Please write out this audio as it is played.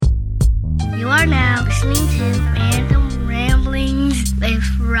are now listening to Random Ramblings with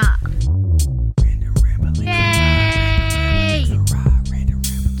Rob. Yay!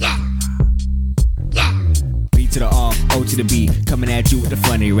 Yeah! B to the R, O to the B, coming at you with the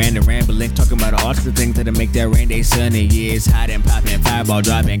funny random rambling, talking about all sorts of things that'll make that rain day sunny. Yeah, it's hot and popping, fireball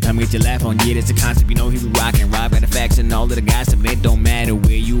dropping, come get your laugh on. Yeah, that's the concept, you know he be rocking. Rob got the facts and all of the gossip. It don't matter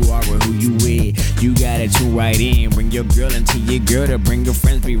where you are or who you with, you gotta tune right in. Bring your girl into your girl to bring your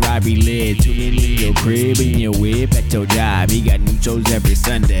friends. Be Robbie lit, tune in your crib, in your whip, at your job. He got new shows every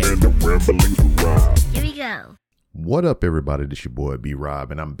Sunday. Random Ramblings with Rob. Here we go. What up, everybody? This your boy B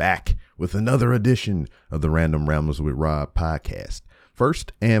Rob, and I'm back with another edition of the Random Ramblers with Rob podcast.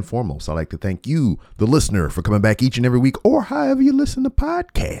 First and foremost, I'd like to thank you, the listener, for coming back each and every week, or however you listen to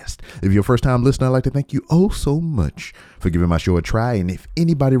podcast. If you're a first-time listener, I'd like to thank you oh so much for giving my show a try. And if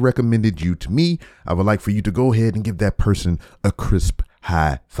anybody recommended you to me, I would like for you to go ahead and give that person a crisp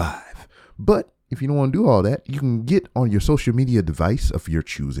high five. But if you don't want to do all that, you can get on your social media device of your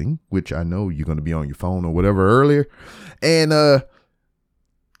choosing, which I know you're going to be on your phone or whatever earlier, and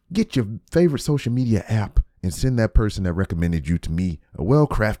get your favorite social media app and send that person that recommended you to me a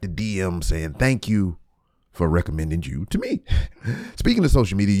well-crafted DM saying thank you for recommending you to me. Speaking of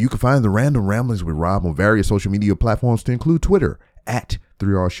social media, you can find the Random Ramblings with Rob on various social media platforms to include Twitter at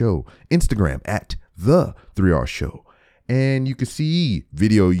 3R Show, Instagram at The 3R Show, and you can see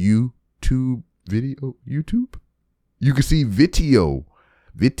YouTube. You can see Vitio.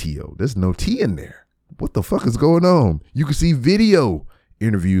 There's no T in there. What the fuck is going on? You can see video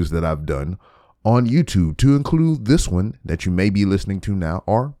interviews that I've done on YouTube, to include this one that you may be listening to now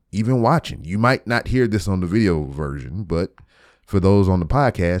or even watching. You might not hear this on the video version, but for those on the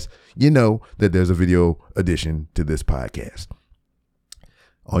podcast, you know that there's a video addition to this podcast.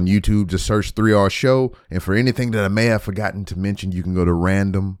 On YouTube, just search 3R Show. And for anything that I may have forgotten to mention, you can go to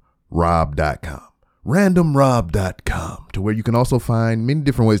randomrob.com. randomrob.com, to where you can also find many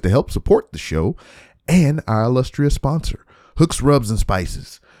different ways to help support the show and our illustrious sponsor, Hooks Rubs and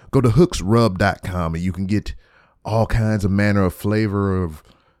Spices. Go to hooksrub.com and you can get all kinds of manner of flavor of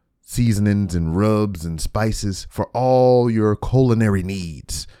seasonings and rubs and spices for all your culinary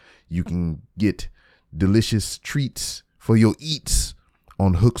needs. You can get delicious treats for your eats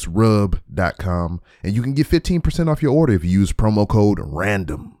on hooksrub.com, and you can get 15% off your order if you use promo code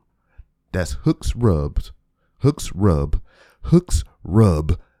RANDOM. That's hooksrub.com.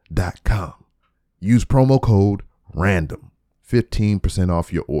 Use promo code RANDOM. 15%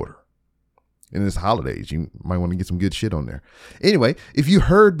 off your order. And it's holidays. You might want to get some good shit on there. Anyway, if you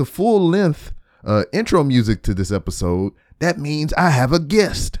heard the full length intro music to this episode, that means I have a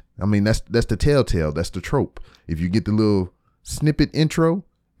guest. I mean, that's the telltale. That's the trope. If you get the little snippet intro,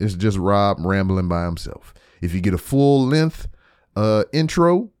 it's just Rob rambling by himself. If you get a full length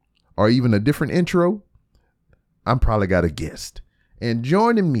intro or even a different intro, I'm probably got a guest. And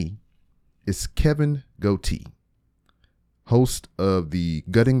joining me is Kevin Goatee, host of the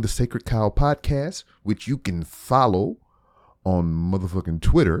Gutting the Sacred Cow podcast, which you can follow on motherfucking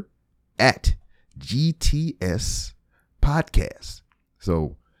Twitter at GTS Podcast.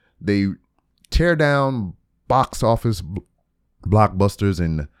 So they tear down box office blockbusters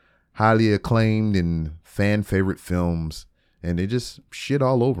and highly acclaimed and fan favorite films, and they just shit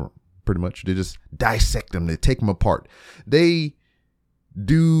all over them, pretty much. They just dissect them. They take them apart. They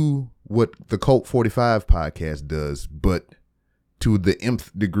do what the Cult 45 podcast does, but to the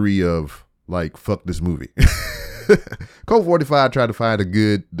nth degree of like, fuck this movie. Cult 45 tried to find a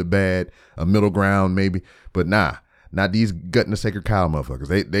good, the bad, a middle ground maybe, but not these Gutting the Sacred Cow motherfuckers.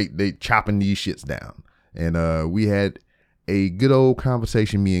 They chopping these shits down. And we had a good old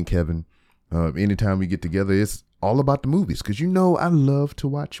conversation, me and Kevin. Anytime we get together, it's all about the movies, because you know I love to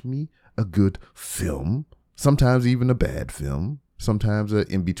watch me a good film, sometimes even a bad film, sometimes an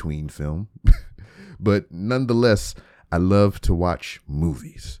in-between film. But nonetheless, I love to watch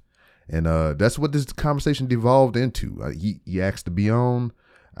movies. And that's what this conversation devolved into. He asked to be on.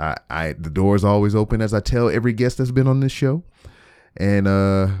 The door is always open, as I tell every guest that's been on this show. And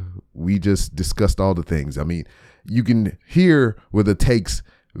we just discussed all the things. I mean, you can hear where the takes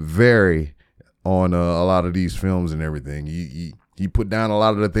vary on a lot of these films and everything. He put down a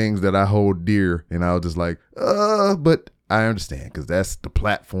lot of the things that I hold dear, and I was just like, but I understand, because that's the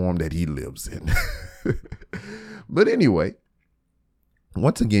platform that he lives in. But anyway,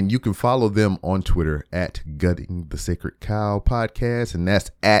 once again, you can follow them on Twitter at Gutting the Sacred Cow Podcast, and that's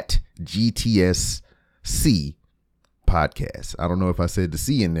at GTSC Podcast. I don't know if I said the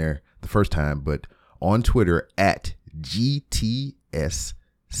C in there the first time, but on Twitter at GTSC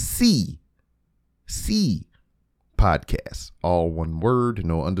Podcast. All one word,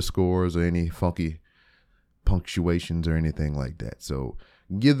 no underscores or any funky punctuations or anything like that. So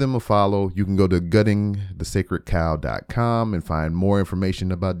give them a follow. You can go to guttingthesacredcow.com and find more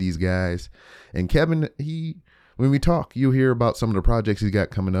information about these guys. And Kevin, when we talk, you'll hear about some of the projects he's got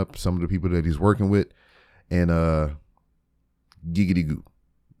coming up, some of the people that he's working with, and giggity goo.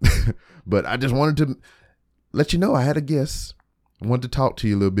 But I just wanted to let you know I had a guest. I wanted to talk to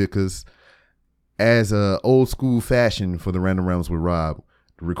you a little bit because as old school fashion for the Random Rambles with Rob,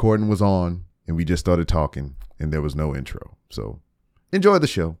 the recording was on and we just started talking and there was no intro. So enjoy the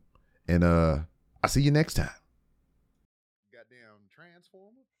show and I'll see you next time. Goddamn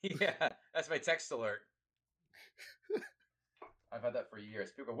Transformer? Yeah, that's my text alert. I've had that for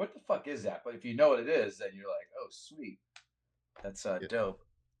years. People go, what the fuck is that? But if you know what it is, then you're like, oh, sweet. That's dope.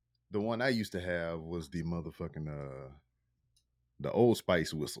 The one I used to have was the motherfucking the Old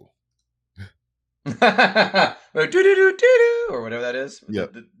Spice whistle. Or whatever that is.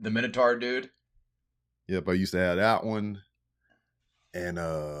 Yep. The Minotaur dude. Yep, I used to have that one. And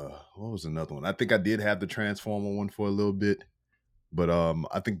what was another one? I think I did have the Transformer one for a little bit. But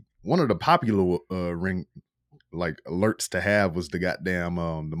I think one of the popular ring like alerts to have was the goddamn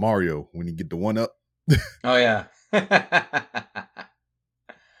the Mario when you get the one up. Oh yeah.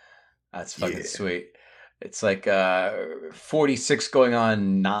 That's fucking sweet. It's like 46 going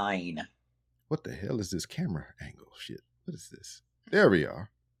on 9. What the hell is this camera angle? Shit. What is this? There we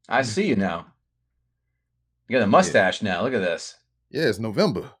are. I see you now. You got a mustache now. Look at this. Yeah, it's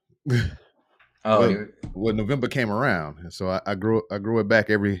November. Oh, well, November came around, and so I grew it back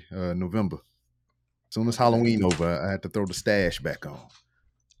every November. As soon as Halloween over, I had to throw the stash back on.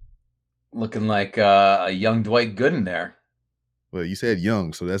 Looking like a young Dwight Gooden there. Well, you said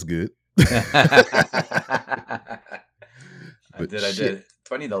young, so that's good. I did.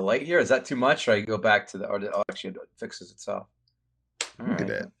 Do I need the light here? Is that too much? Or I go back to actually, it fixes itself. Look at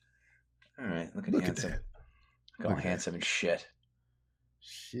that. All right. Look at handsome. Look all handsome and shit.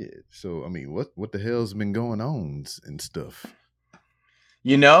 Shit. So, I mean, what the hell's been going on and stuff?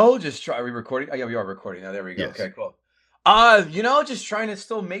 Just try. Are we recording? Oh, yeah, we are recording now. There we go. Yes. Okay, cool. Just trying to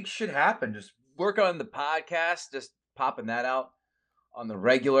still make shit happen. Just work on the podcast, just popping that out on the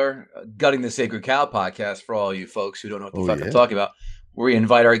regular Gutting the Sacred Cow podcast for all you folks who don't know what the fuck I'm talking about. Where we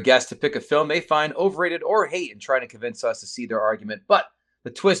invite our guests to pick a film they find overrated or hate and try to convince us to see their argument. But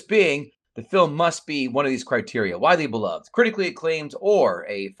the twist being, the film must be one of these criteria: widely beloved, critically acclaimed, or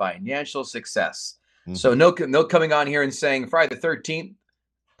a financial success. Mm-hmm. So no coming on here and saying Friday the 13th,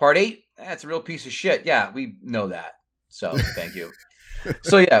 Part 8, that's a real piece of shit. Yeah, we know that. So thank you.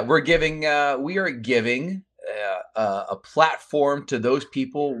 So yeah, we are giving a platform to those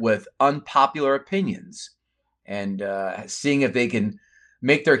people with unpopular opinions and seeing if they can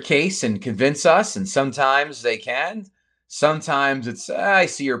make their case and convince us. And sometimes they can. Sometimes it's, I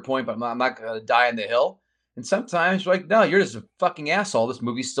see your point, but I'm not going to die on the hill. And sometimes you're like, no, you're just a fucking asshole. This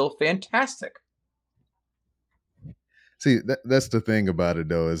movie's still fantastic. See, that's the thing about it,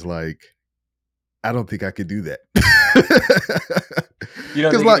 though, is like, I don't think I could do that. You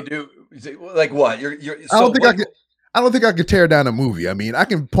don't think you could do like what? I don't think I could tear down a movie. I mean, I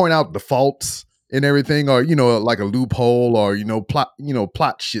can point out the faults and everything, or like a loophole, or plot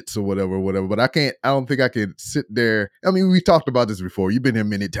shits or whatever. But I don't think I could sit there. I mean, we talked about this before. You've been here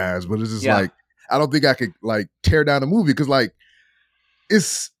many times, but it's just like I don't think I could like tear down a movie because like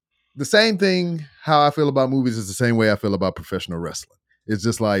it's the same thing. How I feel about movies is the same way I feel about professional wrestling. It's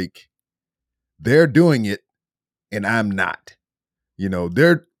just like they're doing it and I'm not.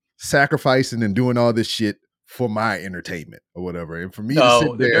 They're sacrificing and doing all this shit for my entertainment or whatever. And for me to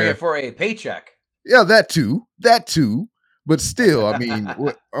sit they're there, doing it for a paycheck. Yeah, that too. But still, I mean,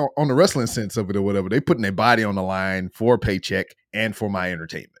 on the wrestling sense of it or whatever, they putting their body on the line for a paycheck and for my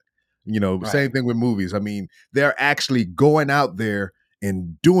entertainment. Right. Same thing with movies. I mean, they're actually going out there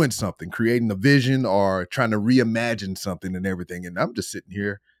and doing something, creating a vision or trying to reimagine something and everything. And I'm just sitting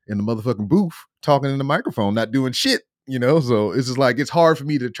here in the motherfucking booth talking in the microphone, not doing shit, So it's just like, it's hard for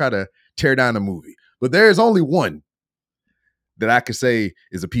me to try to tear down a movie. But there is only one that I could say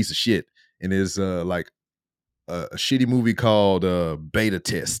is a piece of shit. And is like a shitty movie called Beta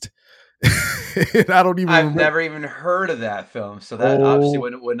Test. I've never even heard of that film, so that obviously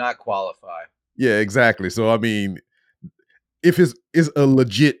would not qualify. Yeah, exactly. So I mean, if it's a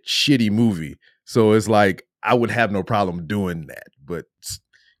legit shitty movie, so it's like I would have no problem doing that. But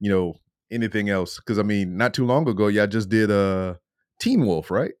anything else? Because I mean, not too long ago, y'all just did Teen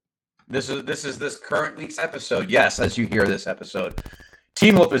Wolf, right? This is this current week's episode. Yes, as you hear this episode,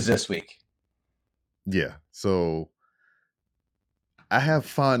 Teen Wolf is this week. Yeah, so I have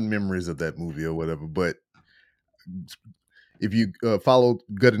fond memories of that movie or whatever, but if you follow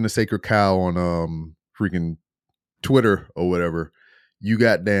Gutting the Sacred Cow on freaking Twitter or whatever, you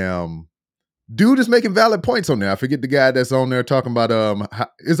got damn dude is making valid points on there. I forget the guy that's on there talking about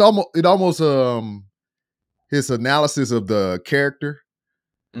it almost his analysis of the character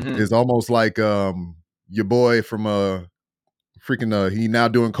is almost like your boy from freaking he now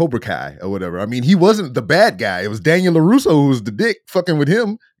doing Cobra Kai or whatever. I mean, he wasn't the bad guy. It was Daniel LaRusso who was the dick fucking with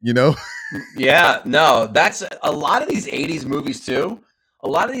him, you know? Yeah, no, that's a lot of these 80s movies too. A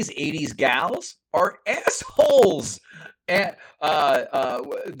lot of these 80s gals are assholes. And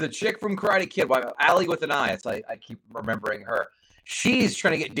the chick from Karate Kid, Allie with an eye, it's like I keep remembering her. She's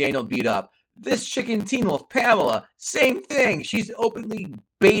trying to get Daniel beat up. This chick in Teen Wolf, Pamela, same thing. She's openly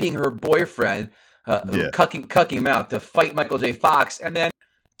baiting her boyfriend, cucking him out to fight Michael J. Fox, and then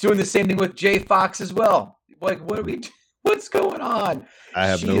doing the same thing with J. Fox as well. Like, what's going on?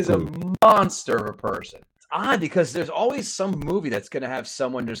 She is a monster of a person. It's odd because there's always some movie that's going to have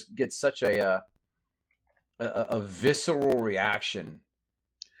someone just get such a visceral reaction.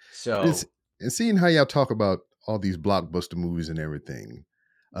 So, and seeing how y'all talk about all these blockbuster movies and everything,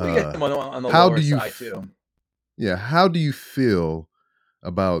 we get them on the lower side too. Yeah, how do you feel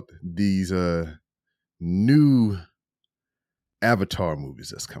about these new Avatar movies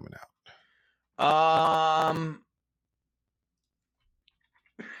that's coming out?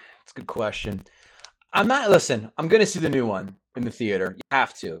 It's a good question. I'm going to see the new one in the theater. You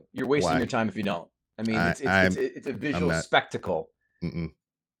have to. You're wasting your time if you don't. I mean, it's a visual spectacle.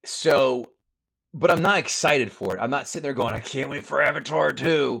 So, but I'm not excited for it. I'm not sitting there going, I can't wait for Avatar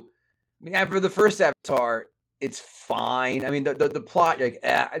 2. I mean, after the first Avatar, it's fine. I mean, the plot,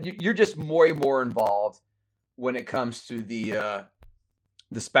 you're just more and more involved when it comes to the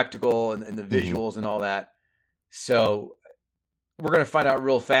spectacle and the visuals and all that. So we're going to find out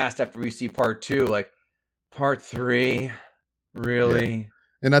real fast after we see part 2, like part 3, really? Yeah.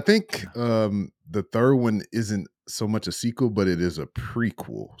 And I think the third one isn't so much a sequel, but it is a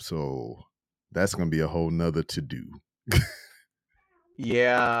prequel. So that's going to be a whole nother to do.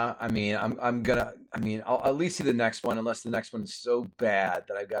 Yeah, I mean, I'll at least see the next one, unless the next one's so bad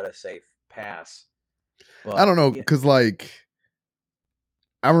that I've got to say pass. But, I don't know, because like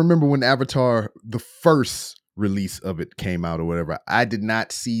I remember when Avatar, the first release of it came out or whatever, I did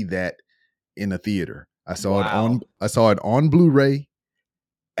not see that in a theater. I saw it on Blu-ray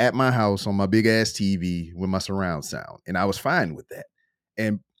at my house on my big ass TV with my surround sound, and I was fine with that.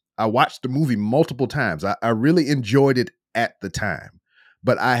 And I watched the movie multiple times. I really enjoyed it at the time,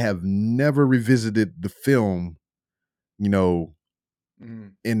 but I have never revisited the film, you know,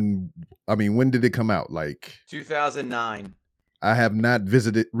 when did it come out? Like 2009. I have not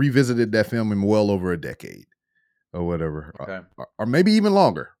revisited that film in well over a decade or whatever, okay. or maybe even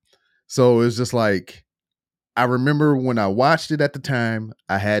longer. So it's just like, I remember when I watched it at the time,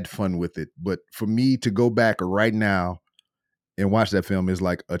 I had fun with it. But for me to go back right now and watch that film is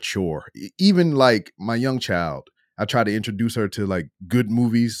like a chore. Even like my young child, I try to introduce her to like good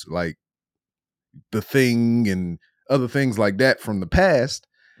movies like The Thing and other things like that from the past.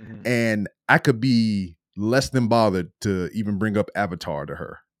 And I could be less than bothered to even bring up Avatar to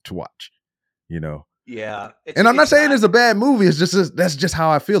her to watch, you know? Yeah. And I'm not saying it's a bad movie. It's just, that's just how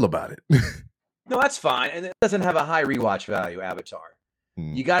I feel about it. No, that's fine. And it doesn't have a high rewatch value, Avatar.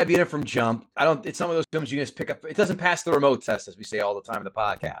 You got to be in it from jump. It's some of those films you just pick up. It doesn't pass the remote test, as we say all the time in the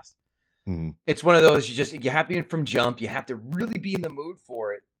podcast. It's one of those, you have to be in from jump. You have to really be in the mood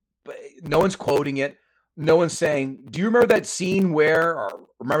for it. But no one's quoting it. No one's saying, do you remember that scene where, or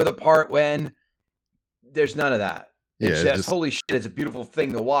remember the part when? There's none of that. It's just, holy shit, it's a beautiful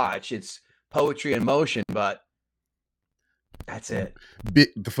thing to watch. It's poetry in motion, but that's it.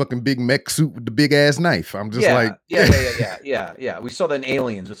 The fucking big mech suit with the big ass knife. I'm just like, yeah. We saw that in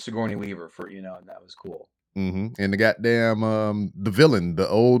Aliens with Sigourney Weaver and that was cool. And the goddamn the villain, the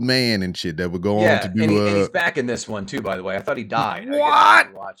old man and shit that would go on to do. And he's back in this one too. By the way, I thought he died.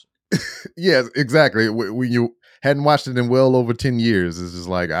 What? Yes, exactly. When you hadn't watched it in well over 10 years, it's just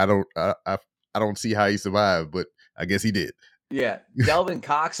like I don't see how he survived, but I guess he did. Yeah, Delvin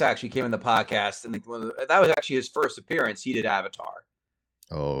Cox actually came in the podcast, and that was actually his first appearance. He did Avatar.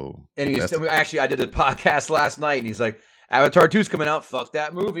 Oh, and I did the podcast last night, and he's like, "Avatar 2's coming out. Fuck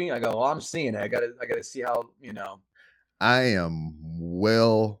that movie." I go, "Well, I'm seeing it. I gotta see how I am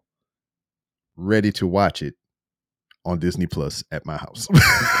well ready to watch it on Disney Plus at my house.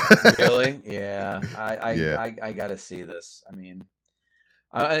 Really? Yeah. I gotta see this. I mean.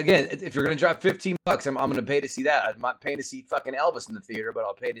 Again, if you're gonna drop $15, I'm gonna pay to see that. I'm not paying to see fucking Elvis in the theater, but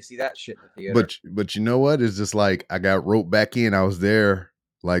I'll pay to see that shit in the theater. But you know what? It's just like I got roped back in. I was there,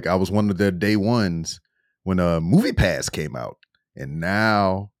 like I was one of their day ones when Movie Pass came out, and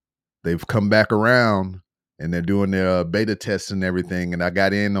now they've come back around and they're doing their beta tests and everything. And I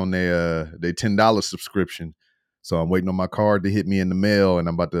got in on their $10 subscription, so I'm waiting on my card to hit me in the mail, and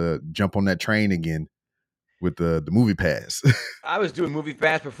I'm about to jump on that train again with the Movie Pass. I was doing Movie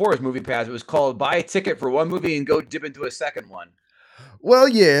Pass before it was Movie Pass. It was called buy a ticket for one movie and go dip into a second one. Well,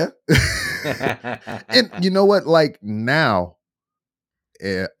 yeah. And you know what? Like now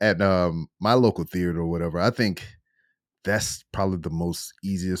at my local theater or whatever, I think that's probably the most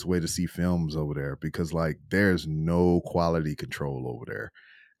easiest way to see films over there, because like there's no quality control over there.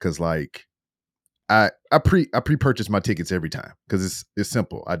 Cause like I pre-purchase my tickets every time because it's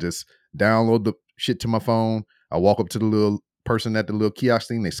simple. I just download the shit to my phone. I walk up to the little person at the little kiosk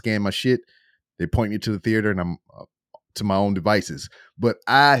thing. They scan my shit. They point me to the theater, and I'm to my own devices. But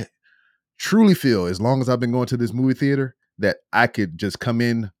I truly feel, as long as I've been going to this movie theater, that I could just come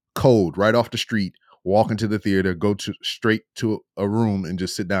in cold right off the street, walk into the theater, go straight to a room, and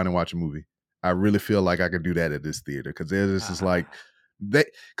just sit down and watch a movie. I really feel like I could do that at this theater because this is like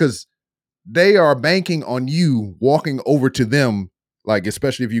they are banking on you walking over to them, like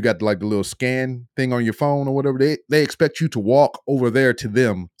especially if you got like the little scan thing on your phone or whatever. They expect you to walk over there to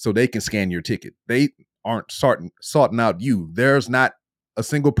them so they can scan your ticket. They aren't sorting out you. There's not a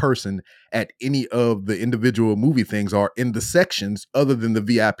single person at any of the individual movie things or in the sections other than the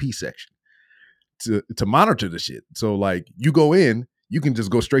VIP section to monitor the shit. So like you go in, you can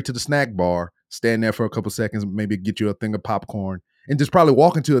just go straight to the snack bar, stand there for a couple seconds, maybe get you a thing of popcorn, and just probably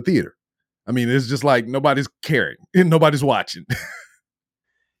walk into a theater. I mean, it's just like nobody's caring and nobody's watching.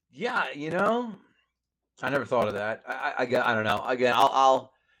 Yeah, I never thought of that. I don't know. Again,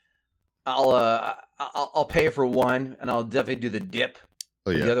 I'll pay for one, and I'll definitely do the dip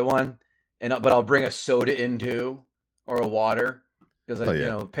for the other one, but I'll bring a soda in too, or a water,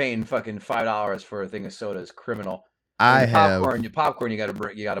 because paying fucking $5 for a thing of soda is criminal. Popcorn you got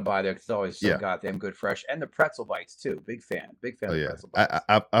to buy there because it's always so goddamn good, fresh, and the pretzel bites too. Big fan of pretzel bites.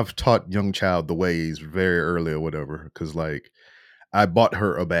 I've taught young child the ways very early or whatever, because like I bought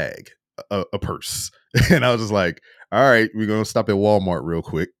her a bag, a purse, and I was just like, all right, we're gonna stop at Walmart real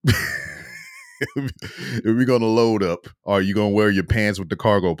quick. We're gonna load up. Or are you gonna wear your pants with the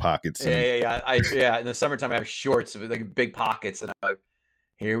cargo pockets? Yeah. In the summertime, I have shorts with like big pockets, and I'm like,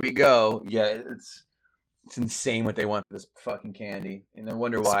 here we go. Yeah, it's insane what they want for this fucking candy, and I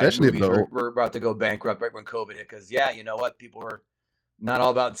wonder why. Especially we're about to go bankrupt right when COVID hit. Because you know what, people are not all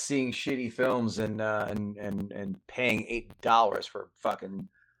about seeing shitty films and paying $8 for a fucking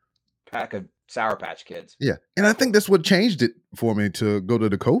pack of Sour Patch Kids. Yeah, and I think that's what changed it for me to go to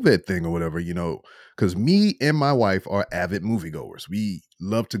the COVID thing or whatever. Because me and my wife are avid moviegoers. We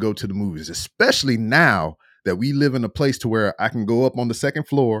love to go to the movies, especially now that we live in a place to where I can go up on the second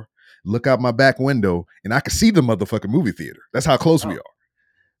floor, look out my back window, and I can see the motherfucking movie theater. That's how close we are.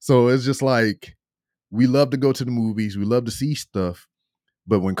 So it's just like, we love to go to the movies. We love to see stuff.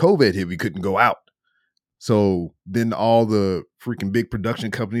 But when COVID hit, we couldn't go out. So then all the freaking big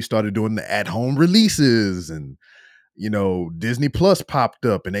production companies started doing the at-home releases, and, Disney Plus popped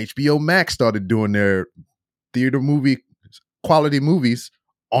up, and HBO Max started doing their theater movie quality movies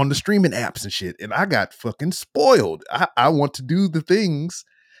on the streaming apps and shit. And I got fucking spoiled. I want to do the things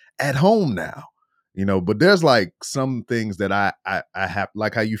at home now, but there's like some things that I have,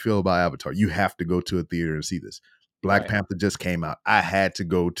 like how you feel about Avatar. You have to go to a theater and see this. Black Panther just came out. I had to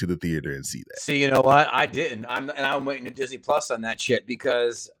go to the theater and see that. See, you know what? I didn't. I'm waiting to Disney Plus on that shit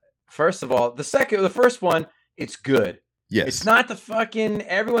because, first of all, the first one, it's good. Yes. It's not the fucking,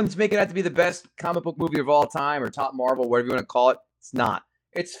 everyone's making it out to be the best comic book movie of all time or top Marvel, whatever you want to call it. It's not.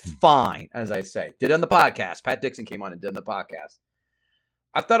 It's fine, as I say. Did it on the podcast. Pat Dixon came on and did on the podcast.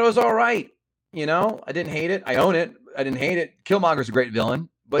 I thought it was all right. I didn't hate it. I own it. I didn't hate it. Killmonger's a great villain,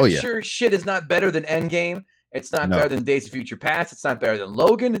 but sure shit is not better than Endgame. It's not better than Days of Future Past. It's not better than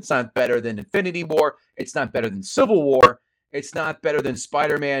Logan. It's not better than Infinity War. It's not better than Civil War. It's not better than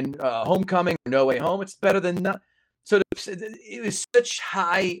Spider-Man Homecoming or No Way Home. It's better than so it was such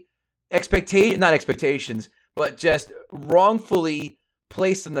high not expectations, but just wrongfully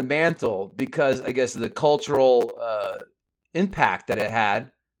placed on the mantle because I guess of the cultural impact that it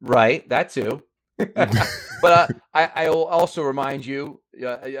had. Right, that too. But I will also remind you,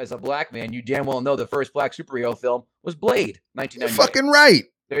 as a black man, you damn well know the first black superhero film was Blade, 1998. You're fucking right.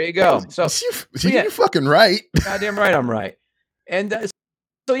 There you go. So you're fucking right. Goddamn right, I'm right. And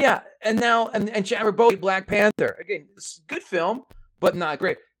and now and Chadwick Boseman, Black Panther. Again, it's a good film, but not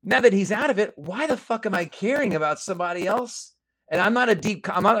great. Now that he's out of it, why the fuck am I caring about somebody else? And I'm not a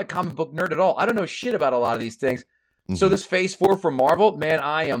comic book nerd at all. I don't know shit about a lot of these things. So Mhm. this Phase 4 for Marvel, man,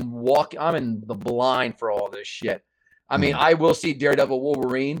 I'm in the blind for all this shit. I mean, Mhm. I will see Daredevil,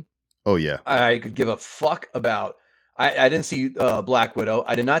 Wolverine. Oh yeah. I could give a fuck about. I didn't see Black Widow.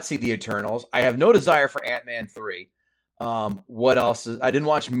 I did not see the Eternals. I have no desire for Ant-Man 3. What else? I didn't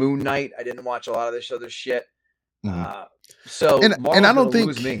watch Moon Knight. I didn't watch a lot of this other shit. Mhm. So And Marvel's I gonna don't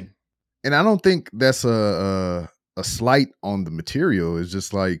lose think me. and I don't think that's a slight on the material. It's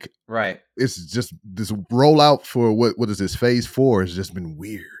just like Right. it's just this rollout for what is this Phase 4 has just been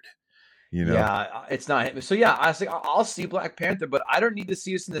weird. You know. Yeah, it's not. So yeah, honestly, I'll see Black Panther, but I don't need to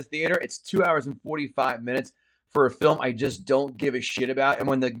see this in the theater. It's 2 hours and 45 minutes for a film I just don't give a shit about. And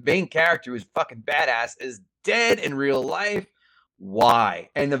when the main character who's fucking badass is dead in real life, why?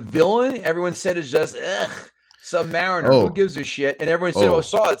 And the villain, everyone said is just Submariner. Who Oh. gives a shit? And everyone said, Oh.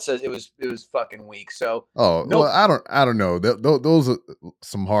 saw it says it was fucking weak. So Oh nope. well, I don't know. Those are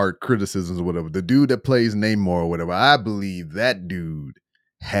some hard criticisms or whatever. The dude that plays Namor or whatever, I believe that dude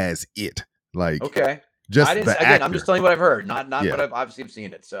has it. Like Okay. just I didn't the again. actor. I'm just telling you what I've heard, not Yeah. what I've obviously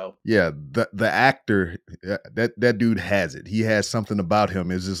seen it. So Yeah, the actor that dude has it. He has something about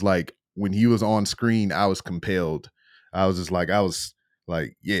him. It's just like when he was on screen, I was compelled. I was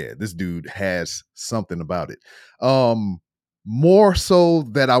like, yeah, this dude has something about it. More so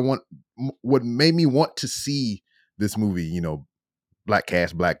that what made me want to see this movie, you know, black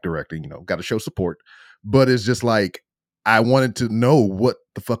cast, black director, you know, got to show support. But it's just like I wanted to know what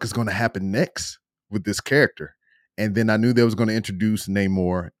the fuck is going to happen next with this character. And then I knew they was going to introduce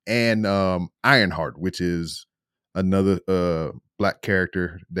Namor and Ironheart, which is another black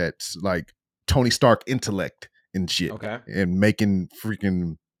character that's like Tony Stark intellect and shit, okay. and making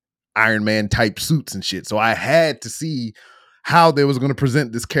freaking Iron Man type suits and shit. So I had to see how they was going to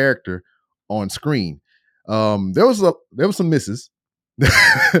present this character on screen. There was some misses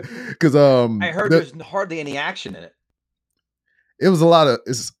because I heard there's hardly any action in it. it was a lot of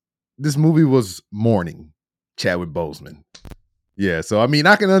this movie was mourning Chadwick Boseman. Yeah, so I mean,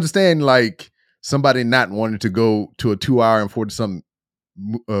 I can understand like somebody not wanting to go to a 2 hour and 40-something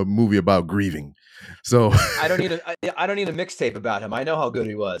movie about grieving. So I don't need a mixtape about him. I know how good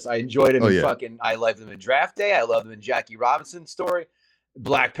he was. I enjoyed him I loved him in Draft Day. I loved him in Jackie Robinson's story.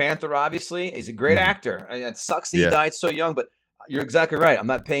 Black Panther, obviously. He's a great actor. I mean, it sucks that he died so young, but you're exactly right. I'm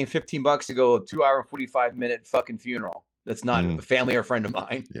not paying $15 to go a 2 hour and 45-minute fucking funeral. That's not a family or friend of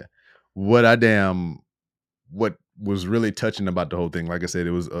mine. Yeah. What was really touching about the whole thing, like I said,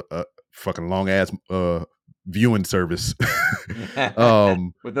 it was a fucking long ass viewing service.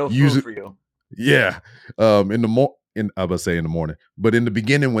 With no food for you. Yeah. I was about to say in the morning, but in the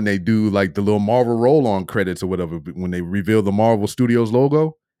beginning when they do like the little Marvel roll-on credits or whatever, when they reveal the Marvel Studios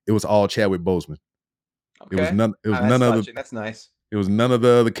logo, it was all Chadwick Boseman. Okay. It was none of the. That's nice. It was none of the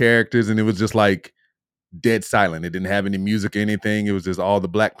other characters, and it was just like dead silent. It didn't have any music or anything. It was just all the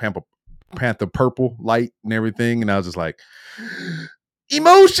Black Panther purple light and everything, and I was just like,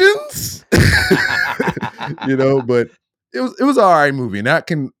 emotions, you know. But it was an all right movie, and I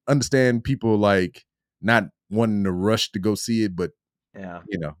can understand people like not wanting to rush to go see it, but yeah,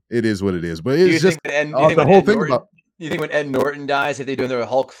 you know, it is what it is. But it's just the whole thing about. You think when Ed Norton dies, if they do their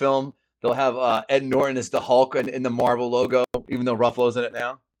Hulk film, they'll have Ed Norton as the Hulk in the Marvel logo, even though Ruffalo's in it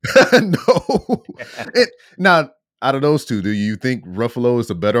now? No. Now, out of those two, do you think Ruffalo is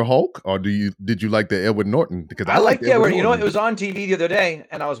a better Hulk, or did you like the Edward Norton? Because I like the Edward. You know what? It was on TV the other day,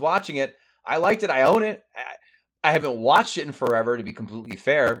 and I was watching it. I liked it. I own it. I haven't watched it in forever, to be completely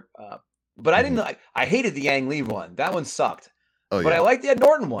fair. But I didn't like. I hated the Ang Lee one. That one sucked. Oh, but I liked the Ed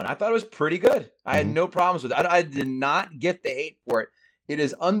Norton one. I thought it was pretty good. I had no problems with it. I did not get the hate for it. It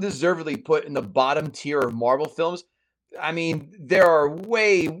is undeservedly put in the bottom tier of Marvel films. I mean, there are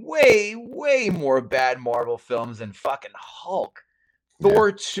way, way, way more bad Marvel films than fucking Hulk.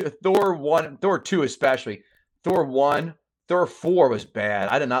 Thor 1, Thor 2 especially. Thor 1, Thor 4 was bad.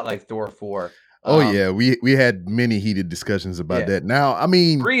 I did not like Thor 4. Oh yeah, we had many heated discussions about that. Now, I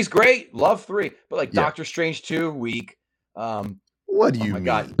mean, 3's great, love 3, but like Doctor Strange 2, weak. What do you mean?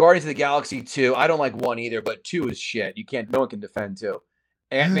 God, Guardians of the Galaxy 2, I don't like 1 either, but 2 is shit. No one can defend 2.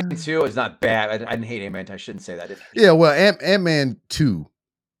 Ant-Man 2 is not bad. I didn't hate Ant-Man. I shouldn't say that. Yeah, well, Ant-Man 2,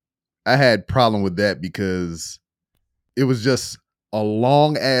 I had problem with that because it was just a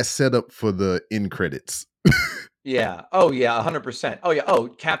long ass setup for the end credits. Yeah. Oh yeah, 100%. Oh yeah. Oh,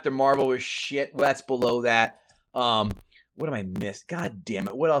 Captain Marvel was shit. Well, that's below that. What am I missing? God damn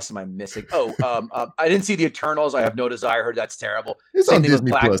it! What else am I missing? Oh, I didn't see the Eternals. I have no desire. Heard that's terrible. Same thing with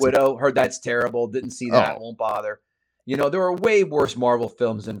Black Widow. Heard that's terrible. Didn't see that. Won't bother. You know, there are way worse Marvel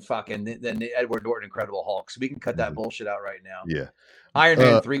films than the Edward Norton Incredible Hulk. So we can cut that bullshit out right now. Yeah. Iron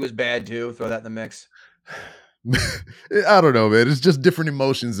Man 3 was bad too. Throw that in the mix. I don't know, man. It's just different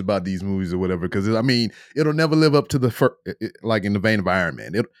emotions about these movies or whatever. Because I mean, it'll never live up to the like in the vein of Iron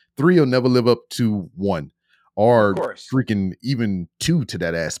Man. 3 will never live up to 1, or Of course. freaking even 2 to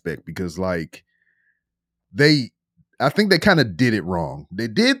that aspect. Because like I think they kind of did it wrong. They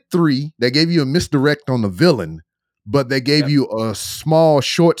did 3. They gave you a misdirect on the villain, but they gave you a small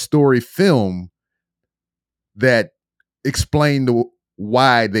short story film that explained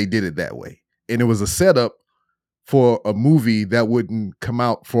why they did it that way, and it was a setup for a movie that wouldn't come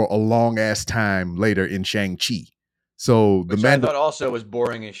out for a long ass time later in Shang-Chi. So Which I thought also was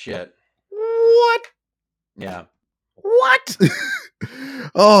boring as shit. What? Yeah. What?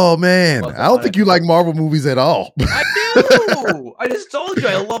 Oh man, I don't think you like Marvel movies at all. I do. I just told you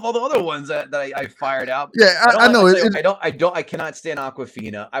I love all the other ones that I fired out. Yeah, I know. I cannot stand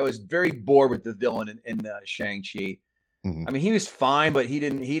Aquafina. I was very bored with the villain in Shang-Chi. Mm-hmm. I mean, he was fine, but he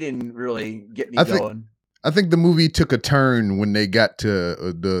didn't really get me going. I think the movie took a turn when they got to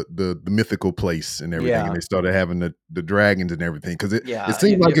the mythical place and everything, and they started having the dragons and everything. Because it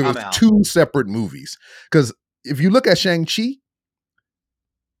seemed like it was 2 separate movies. Because if you look at Shang-Chi,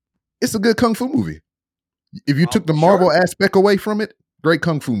 it's a good kung fu movie. If you took the Marvel aspect away from it, great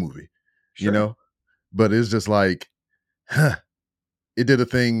kung fu movie. Sure. You know, but it's just like, it did a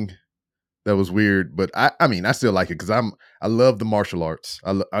thing that was weird. But I mean, I still like it because I love the martial arts.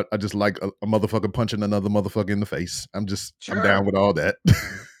 I just like a motherfucker punching another motherfucker in the face. I'm down with all that.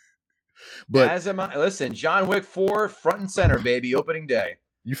 But listen, John Wick 4 front and center, baby, opening day.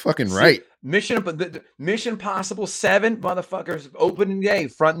 You fucking right. Mission Impossible 7, motherfuckers, opening day,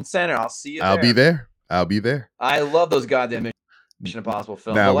 front and center. I'll see you there. I'll be there. I love those goddamn Mission Impossible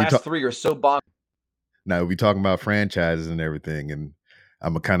films. The last 3 are so bomb. Now we talking about franchises and everything, and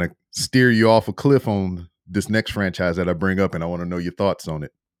I'm gonna kind of steer you off a cliff on this next franchise that I bring up, and I want to know your thoughts on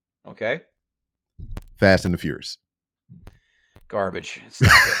it. Okay. Fast and the Furious. Garbage.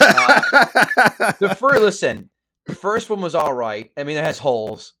 The first one was all right. I mean, it has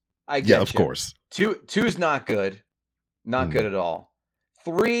holes. I get of course. 2 is not good. Not good at all.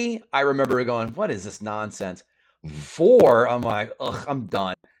 3, I remember going, what is this nonsense? 4, I'm like, ugh, I'm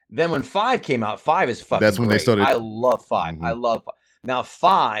done. Then when 5 came out, 5 is fucking That's when great. they started. I love 5. I love 5. Now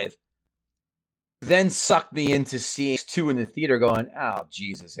 5 then sucked me into seeing 2 in the theater going, oh,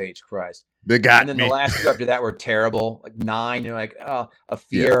 Jesus H. Christ. They got And then me. the last 2 after that were terrible. Like 9, you're like, oh, a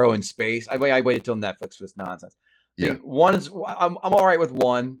Fiero in space. I waited till Netflix was nonsense. Yeah. I'm all right with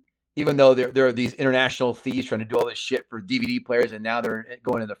 1, even though there are these international thieves trying to do all this shit for DVD players, and now they're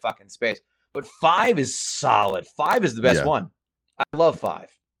going into fucking space. But 5 is solid. 5 is the best one. I love 5.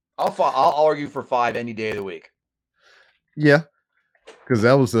 I'll argue for 5 any day of the week. Yeah, because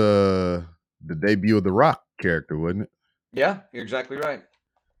that was the debut of the Rock character, wasn't it? Yeah, you're exactly right.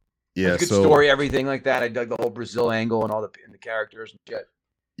 Yeah, good story, everything like that. I dug the whole Brazil angle and all the characters and shit.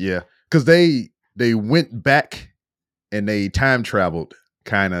 Yeah, because they went back and they time traveled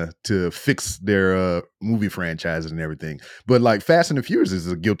kind of to fix their movie franchises and everything. But like Fast and the Furious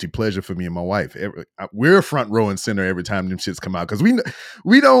is a guilty pleasure for me and my wife. We're front row and center every time them shits come out because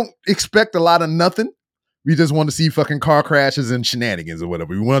we don't expect a lot of nothing. We just want to see fucking car crashes and shenanigans or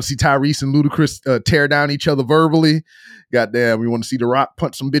whatever. We want to see Tyrese and Ludacris tear down each other verbally. Goddamn, we want to see The Rock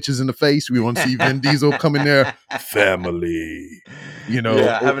punch some bitches in the face. We want to see Vin Diesel come in there. Family. You know.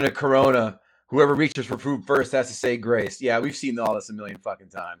 Yeah, having a Corona. Whoever reaches for food first has to say grace. Yeah, we've seen all this a million fucking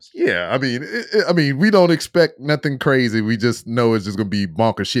times. Yeah, I mean, we don't expect nothing crazy. We just know it's just gonna be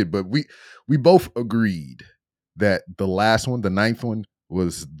bonkers shit. But we both agreed that the last one, the 9th one,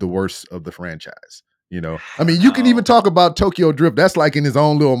 was the worst of the franchise. You know, I mean, you can even talk about Tokyo Drift. That's like in his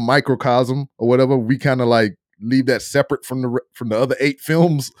own little microcosm or whatever. We kind of like leave that separate from the other 8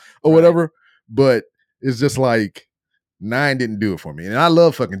 films or whatever. But it's just like 9 didn't do it for me. And I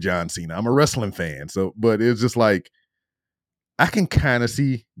love fucking John Cena. I'm a wrestling fan. So, but it's just like, I can kind of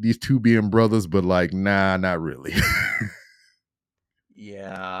see these 2 being brothers, but like, nah, not really.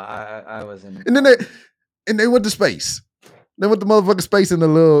 Yeah, I wasn't. And then they went to space. They went to motherfucking space in a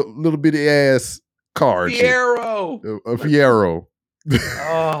little bitty ass car. Fiero. A Fiero.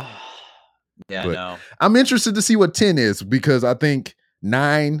 Oh. Yeah, but no. I'm interested to see what 10 is because I think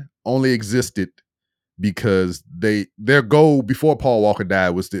 9 only existed because their goal before Paul Walker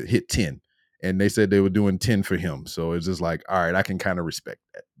died was to hit 10. And they said they were doing 10 for him. So it's just like, all right, I can kind of respect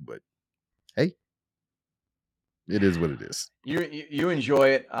that. But hey, it is what it is. You enjoy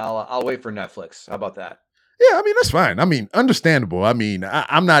it. I'll wait for Netflix. How about that? Yeah, I mean, that's fine. I mean, understandable. I mean,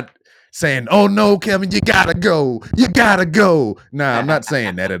 I'm not saying, oh no, Kevin, you gotta go. You gotta go. Nah, I'm not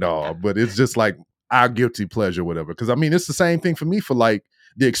saying that at all. But it's just like our guilty pleasure, whatever. Because I mean, it's the same thing for me for like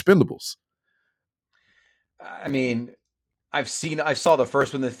the Expendables. I mean, I saw the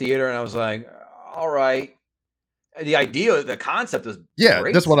first one in the theater, and I was like, all right. The idea, the concept is Yeah,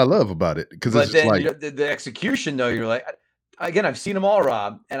 great. that's what I love about it because it's But just then like the execution, though, you're like, again, I've seen them all,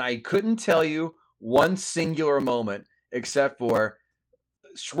 Rob, and I couldn't tell you one singular moment except for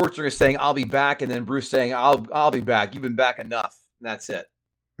Schwarzenegger saying, "I'll be back," and then Bruce saying, "I'll be back. You've been back enough." And that's it.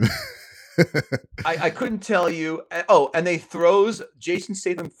 I couldn't tell you. Oh, and Jason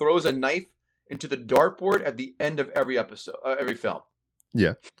Statham throws a knife into the dartboard at the end of every episode, every film.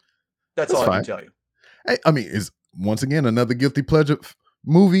 Yeah, that's all I can tell you. I mean, it's once again another guilty pleasure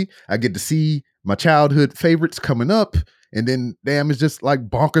movie. I get to see my childhood favorites coming up, and then damn, it's just like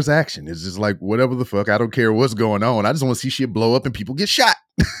bonkers action. It's just like whatever the fuck. I don't care what's going on. I just want to see shit blow up and people get shot.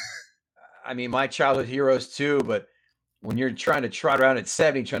 I mean, my childhood heroes too, but when you're trying to trot around at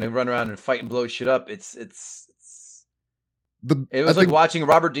 70, trying to run around and fight and blow shit up, it was like watching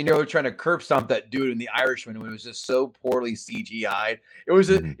Robert De Niro trying to curb stomp that dude in The Irishman when it was just so poorly CGI'd. It was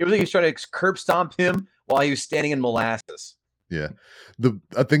like he was trying to curb stomp him while he was standing in molasses. Yeah,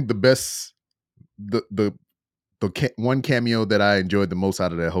 I think the best the one cameo that I enjoyed the most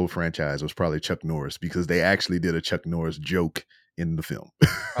out of that whole franchise was probably Chuck Norris, because they actually did a Chuck Norris joke in the film.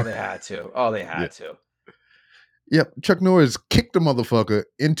 Oh, they had to. to. Yep, Chuck Norris kicked the motherfucker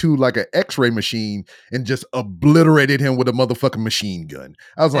into like an X-ray machine and just obliterated him with a motherfucking machine gun.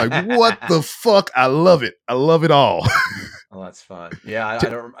 I was like, what the fuck? I love it. I love it all. Oh, that's fun. Yeah, I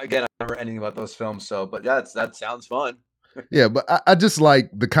don't remember anything about those films, but that sounds fun. Yeah, but I just like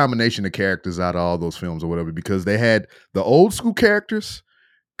the combination of characters out of all those films or whatever, because they had the old school characters,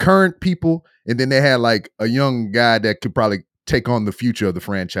 current people, and then they had like a young guy that could probably take on the future of the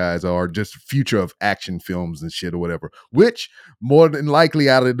franchise or just future of action films and shit or whatever, which more than likely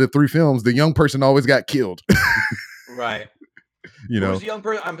out of the three films, the young person always got killed. Right. You know, who was the young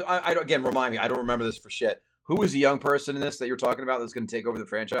person? Again, remind me, I don't remember this for shit. Who was the young person in this that you're talking about that's going to take over the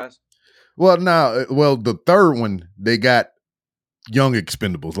franchise? Well, the third one, they got young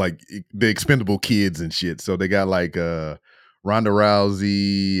Expendables, like the Expendable kids and shit. So they got like Ronda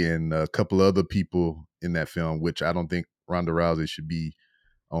Rousey and a couple other people in that film, which I don't think Ronda Rousey should be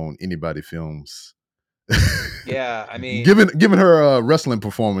on anybody's films. Yeah, I mean, given her wrestling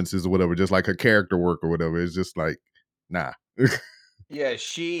performances or whatever, just like her character work or whatever, it's just like, nah. Yeah,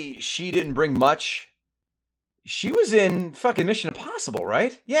 she didn't bring much. She was in fucking Mission Impossible,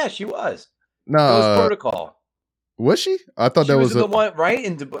 right? Yeah, she was. No, it was Protocol. Was she? I thought that was the one right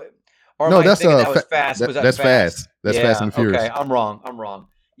in Dubai. No, that's that was Fast. That's Fast. That's Fast and Furious. Okay, I'm wrong.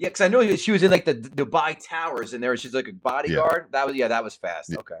 Yeah, because I know she was in like the Dubai Towers, and she's like a bodyguard. Yeah. That was Fast.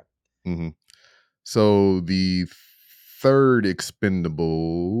 Yeah. Okay. Mm-hmm. So the third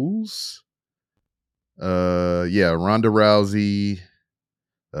Expendables, Ronda Rousey,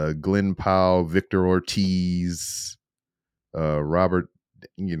 Glenn Powell, Victor Ortiz, Robert.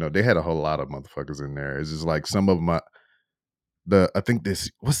 You know, they had a whole lot of motherfuckers in there. It's just like some of them. I think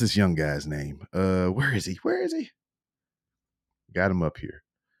what's this young guy's name? Where is he? Got him up here.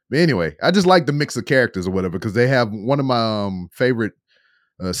 But anyway, I just like the mix of characters or whatever, because they have one of my favorite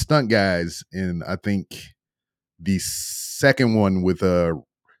stunt guys in, I think, the second one with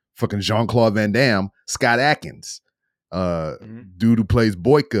fucking Jean-Claude Van Damme, Scott Adkins. Dude who plays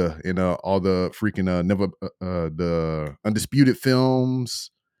Boyka in all the freaking the Undisputed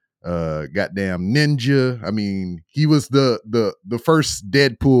films, goddamn Ninja. I mean, he was the first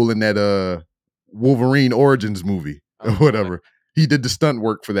Deadpool in that Wolverine Origins movie or whatever. He did the stunt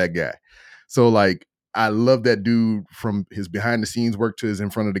work for that guy. So like, I love that dude, from his behind the scenes work to his in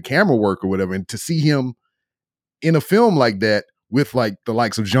front of the camera work or whatever, and to see him in a film like that with like the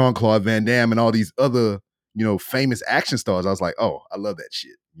likes of Jean-Claude Van Damme and all these other, you know, famous action stars, I was like, oh, I love that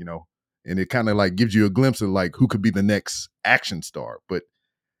shit, you know? And it kind of like gives you a glimpse of like who could be the next action star, but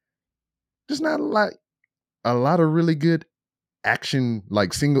there's not a lot of really good action,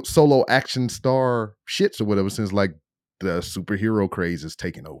 like solo action star shits or whatever, since like the superhero craze is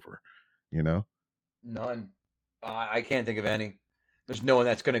taking over, you know? None. I can't think of any. There's no one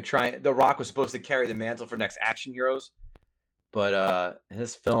that's going to try. The Rock was supposed to carry the mantle for next action heroes, but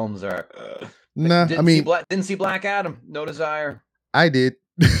his films are. Nah, didn't see Black Adam. No desire. I did.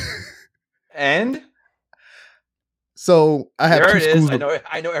 And so I have there two it is. schools.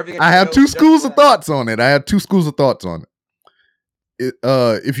 I know everything. I have two schools of thoughts on it.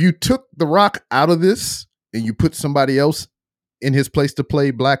 If you took The Rock out of this and you put somebody else in his place to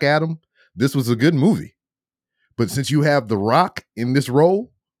play Black Adam, this was a good movie. But since you have The Rock in this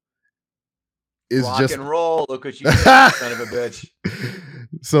role, it's rock just and roll. Look what you did, son of a bitch.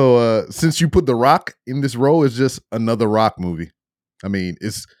 So since you put The Rock in this role, it's just another Rock movie. I mean,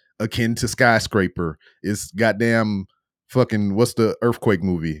 it's akin to Skyscraper. It's goddamn fucking, what's the earthquake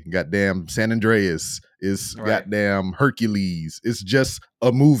movie? Goddamn San Andreas. It's goddamn Hercules. It's just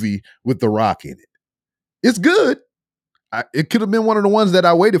a movie with The Rock in it. It's good. It could have been one of the ones that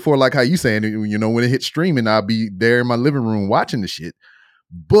I waited for, like how you saying, you know, when it hit streaming, I'll be there in my living room watching the shit.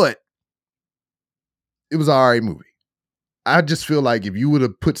 But it was an all right movie. I just feel like if you would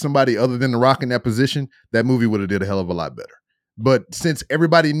have put somebody other than The Rock in that position, that movie would have did a hell of a lot better. But since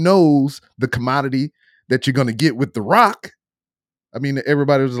everybody knows the commodity that you're going to get with The Rock, I mean,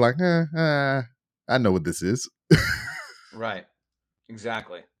 everybody was like, I know what this is. Right.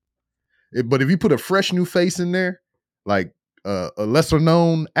 Exactly. But if you put a fresh new face in there, like a lesser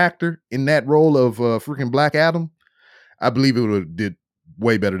known actor in that role of freaking Black Adam, I believe it would have did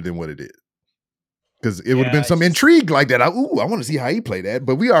way better than what it did. Because it would have been some intrigue like that. I want to see how he played that.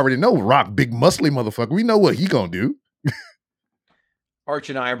 But we already know Rock, big muscly motherfucker. We know what he gonna do. Arch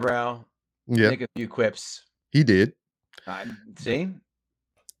an eyebrow. Yeah. Make a few quips. He did. See?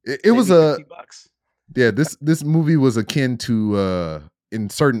 It was this movie was akin to in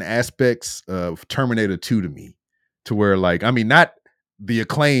certain aspects of Terminator 2 to me. To where, like, I mean, not the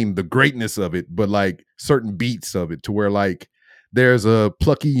acclaim, the greatness of it, but like certain beats of it, to where like there's a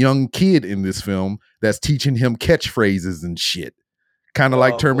plucky young kid in this film that's teaching him catchphrases and shit. Kind of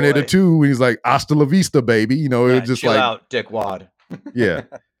like Terminator 2, when he's like, hasta la vista, baby. You know, it was just chill like, out, dickwad. Yeah.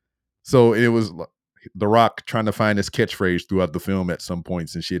 So it was The Rock trying to find his catchphrase throughout the film at some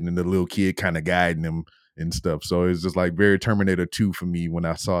points and shit, and the little kid kind of guiding him and stuff. So it was just like very Terminator 2 for me when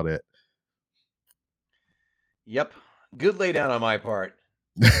I saw that. Yep. Good lay down on my part.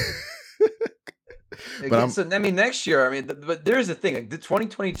 I mean, next year, but there's the thing. The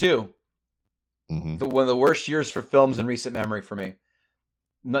 2022, one of the worst years for films in recent memory for me.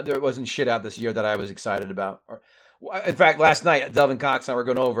 There wasn't shit out this year that I was excited about. In fact, last night, Delvin Cox and I were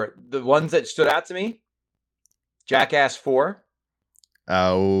going over it. The ones that stood out to me, Jackass 4.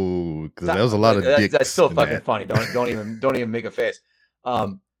 Oh, because there was a lot of dicks. That's still fucking funny. Don't even make a face.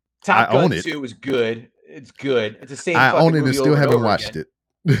 Top Gun 2 was good. It's good. It's the same. I own it and still haven't watched it.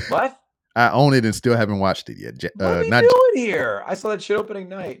 What? I own it and still haven't watched it yet. What are you doing here? I saw that shit opening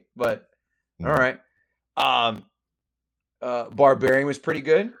night, but all right. Barbarian was pretty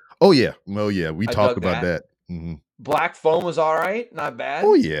good. Oh yeah, we talked about that. Mm-hmm. Black Phone was all right, not bad.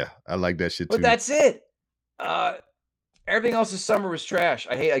 Oh yeah, I like that shit too. But that's it. Everything else this summer was trash.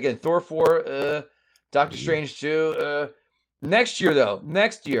 I hate, again, Thor 4, Doctor Strange 2. Next year,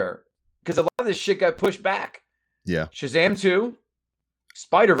 because a lot of this shit got pushed back. Yeah. Shazam 2,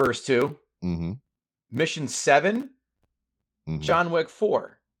 Spider-Verse 2, Mission 7, John Wick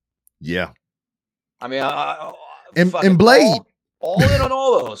 4. Yeah. I mean, and Blade. All in on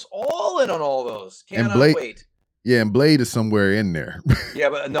all those. Cannot wait. Yeah, and Blade is somewhere in there. Yeah,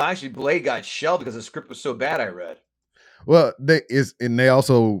 but no, actually, Blade got shelved because the script was so bad, I read. Well, they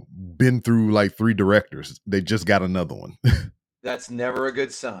also been through like 3 directors. They just got another one. That's never a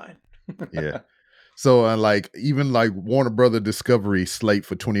good sign. Yeah. So even Warner Brother Discovery slate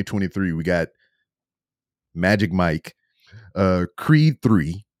for 2023, we got Magic Mike, Creed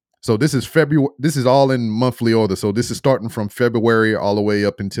 3. So this is February. This is all in monthly order. So this is starting from February all the way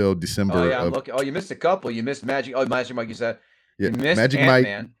up until December. Oh yeah, I'm looking. Oh, you missed a couple. You missed Magic. Oh, Magic Mike, you said. Yeah, you missed Magic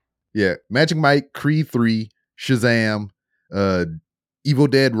Ant-Man. Mike. Yeah, Magic Mike, Creed 3, Shazam, Evil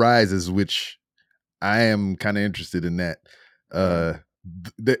Dead Rises, which I am kind of interested in that.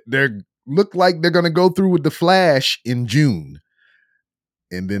 They look like they're gonna go through with The Flash in June,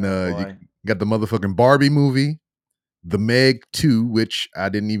 and then you got the motherfucking Barbie movie, The Meg 2, which I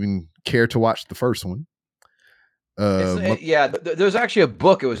didn't even care to watch the first one. There's actually a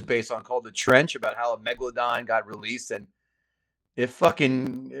book it was based on called The Trench about how a Megalodon got released, and it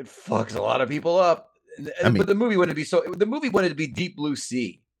fucks a lot of people up. But the movie wanted to be Deep Blue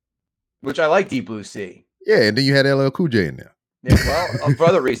Sea, which I like Deep Blue Sea. Yeah, and then you had LL Cool J in there. Yeah, well, for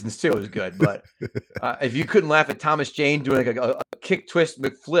other reasons too, it was good. But if you couldn't laugh at Thomas Jane doing like a kick twist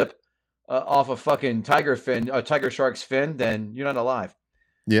McFlip off a fucking tiger shark's fin, then you're not alive.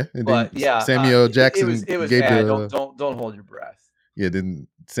 Yeah, but Samuel Jackson it was bad. Don't hold your breath. Yeah, then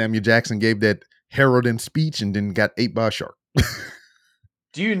Samuel Jackson gave that heralding speech and then got ate by a shark.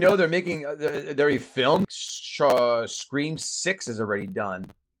 Do you know they're making their film? Scream 6 is already done.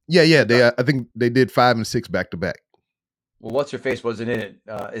 Yeah. I think they did 5 and 6 back to back. Well, What's Her Face wasn't in it.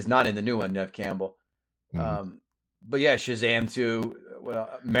 Is not in the new one, Nev Campbell. But yeah, Shazam 2. Well,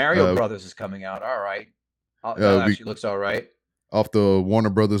 Mario Brothers is coming out. All right, that actually looks all right. Off the Warner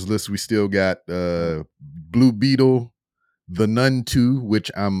Brothers list, we still got Blue Beetle, The Nun 2, which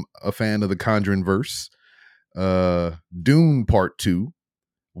I'm a fan of the Conjuring verse. Dune Part 2.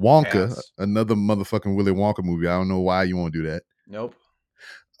 Wonka, Pass. another motherfucking Willy Wonka movie. I don't know why you won't do that. Nope.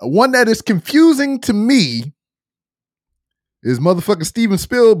 One that is confusing to me is motherfucking Steven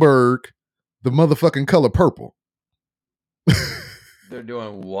Spielberg, The motherfucking Color Purple. They're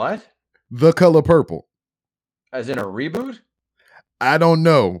doing what? The Color Purple. As in a reboot? I don't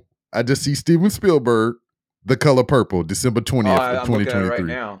know. I just see Steven Spielberg, The Color Purple, December 20th of I'm looking at it 2023. right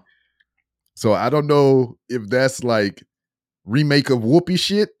now. So I don't know if that's like remake of Whoopi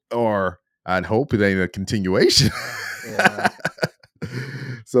shit, or I'd hope it ain't a continuation. Yeah.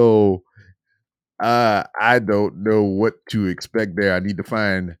 So I don't know what to expect there. I need to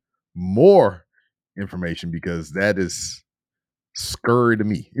find more information because that is scurry to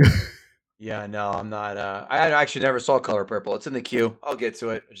me. Yeah, no, I'm not. I actually never saw Color Purple. It's in the queue. I'll get to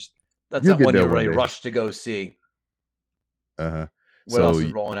it. That's You'll not get one you there one really day. rush to go see. Uh-huh. What else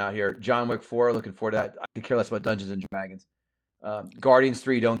is rolling out here? John Wick 4, looking forward to that. I could care less about Dungeons and Dragons. Guardians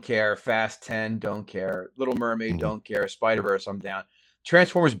 3, don't care. Fast 10, don't care. Little Mermaid, don't care. Spider-Verse, I'm down.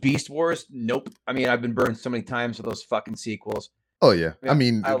 Transformers Beast Wars, nope. I mean, I've been burned so many times with those fucking sequels. Oh yeah. Yeah, I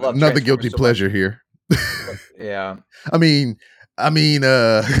mean, I love another Transformers guilty so pleasure much. here. Yeah. I mean,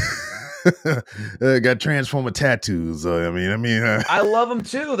 got Transformer tattoos. I love them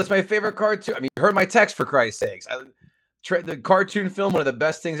too. That's my favorite cartoon. I mean, you heard my text, for Christ's sakes. The cartoon film, one of the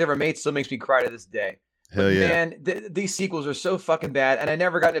best things ever made, still makes me cry to this day. Hell But yeah. man, these sequels are so fucking bad, and I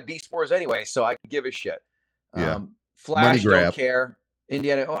never got into Beast Wars anyway, so I could give a shit. Yeah. Flash, Money grab. don't care.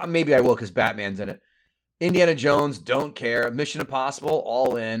 Indiana, maybe I will because Batman's in it. Indiana Jones, don't care. Mission Impossible,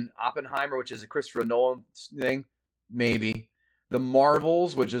 all in. Oppenheimer, which is a Christopher Nolan thing, maybe. The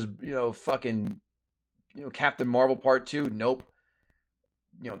Marvels, which is fucking Captain Marvel Part 2, nope.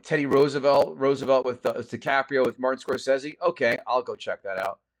 Teddy Roosevelt with DiCaprio with Martin Scorsese. Okay, I'll go check that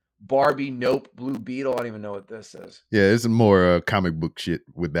out. Barbie, nope. Blue Beetle, I don't even know what this is. Yeah, it's more comic book shit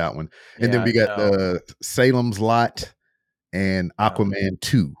with that one. And then we got Salem's Lot and Aquaman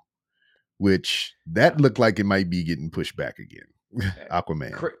 2, which that looked like it might be getting pushed back again.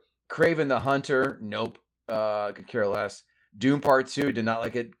 Aquaman. Kraven the Hunter, nope. Could care less. Doom Part 2, did not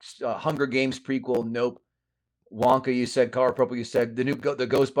like it. Hunger Games prequel, nope. Wonka, you said. Color Purple, you said. The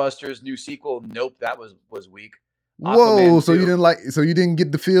Ghostbusters new sequel, nope. That was weak. Whoa! Aquaman So 2. you didn't like? So you didn't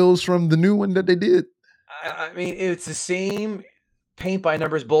get the feels from the new one that they did? I mean, it's the same paint by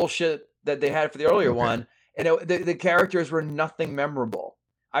numbers bullshit that they had for the earlier one, and the characters were nothing memorable.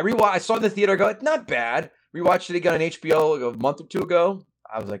 I saw it in the theater. I go, it's not bad. Rewatched it again on HBO like a month or two ago.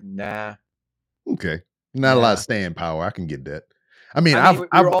 I was like, nah. Okay, not a lot of staying power. I can get that. I mean, we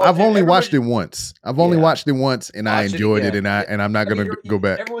were all- I've only watched it everybody- once. I've only watched it once, and I Watch it enjoyed it, again. and I'm not gonna go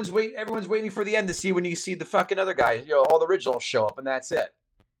back. Everyone's waiting for the end to see when you see the fucking other guys. All the originals show up, and that's it.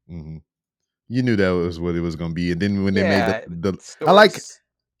 Mm-hmm. You knew that was what it was gonna be, and then when they made the stories.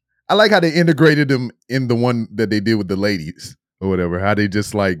 I like how they integrated them in the one that they did with the ladies or whatever. How they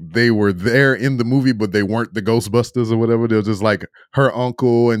just like they were there in the movie, but they weren't the Ghostbusters or whatever. They were just like her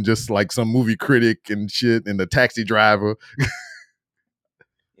uncle and just like some movie critic and shit, and the taxi driver.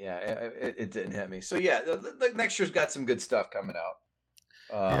 Yeah, it didn't hit me. So yeah, the next year's got some good stuff coming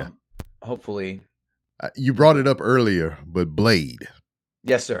out. Hopefully. You brought it up earlier, but Blade.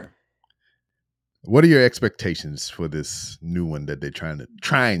 Yes, sir. What are your expectations for this new one that they're trying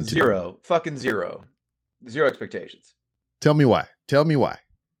to Zero. Fucking zero. Zero expectations. Tell me why.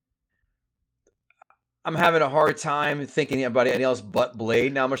 I'm having a hard time thinking about anything else but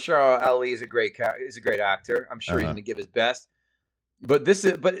Blade. Now, Mahershala Ali is a great actor. I'm sure he's going to give his best. But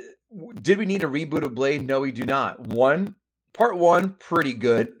did we need a reboot of Blade? No, we do not. Part 1, pretty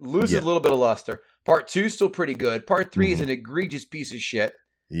good. Loses a little bit of luster. Part 2, still pretty good. Part 3 is an egregious piece of shit.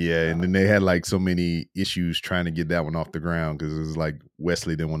 Yeah, and then they had like so many issues trying to get that one off the ground because it was like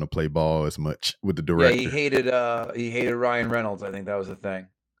Wesley didn't want to play ball as much with the director. Yeah, he hated Ryan Reynolds. I think that was the thing.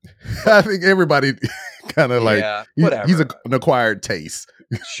 I think everybody kind of whatever. He's an acquired taste.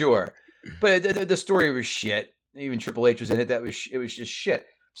 Sure, but the story was shit. Even Triple H was in it. It was just shit.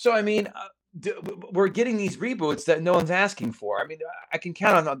 So I mean, we're getting these reboots that no one's asking for. I mean, I can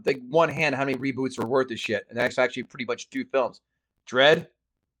count on like one hand how many reboots are worth of shit, and that's actually pretty much 2 films. Dredd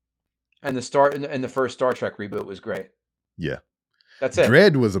and the first Star Trek reboot was great. Yeah, that's it.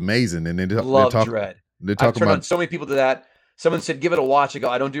 Dredd was amazing, and love Dredd. They I talk turned about on so many people to that. Someone said, "Give it a watch." I go,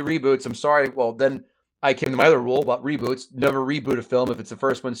 "I don't do reboots. I'm sorry." Well, then I came to my other rule about reboots: never reboot a film if it's the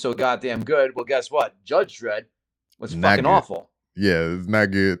first one so goddamn good. Well, guess what? Judge Dredd was fucking awful. Yeah, it's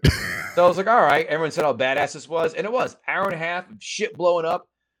not good. So I was like, all right. Everyone said how badass this was, and it was. Hour and a half of shit blowing up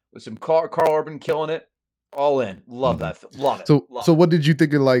with some Carl Urban killing it. All in. Love that. Love it. So Love so it. what did you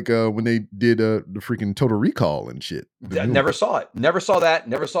think of like when they did the freaking Total Recall and shit? The new Never one? saw it. Never saw that.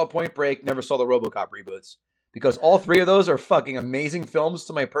 Never saw Point Break. Never saw the RoboCop reboots because all three of those are fucking amazing films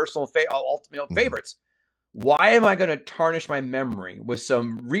to my personal favorites. Why am I going to tarnish my memory with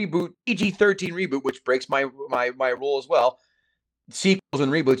some reboot, PG-13 reboot, which breaks my rule as well? Sequels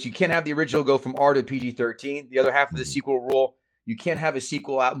and reboots, you can't have the original go from R to PG-13. The other half of the sequel rule, you can't have a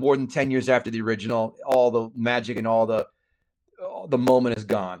sequel out more than 10 years after the original. All the magic and all the moment is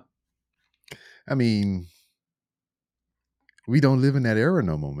gone. I mean, we don't live in that era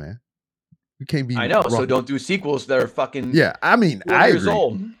no more, man. We can't be. I know, so wrong. don't do sequels that are fucking Yeah, I mean, 40 I years agree.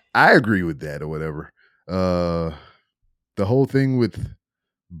 old. I agree with that or whatever. The whole thing with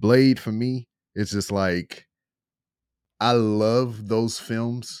Blade for me, it's just like I love those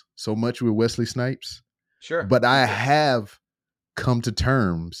films so much with Wesley Snipes, Sure. but I have come to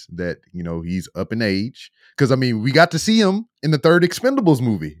terms that, you know, he's up in age. Because I mean, we got to see him in the third Expendables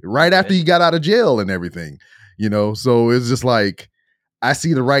movie right after he got out of jail and everything, you know. So it's just like I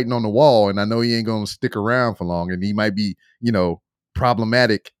see the writing on the wall, and I know he ain't gonna stick around for long, and he might be, you know,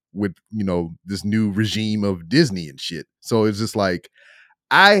 problematic with, you know, this new regime of Disney and shit. So it's just like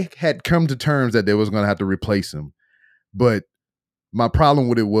I had come to terms that they was gonna have to replace him. But my problem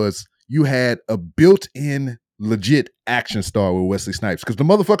with it was you had a built-in legit action star with Wesley Snipes because the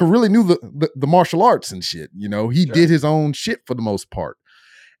motherfucker really knew the martial arts and shit. You know, he did his own shit for the most part.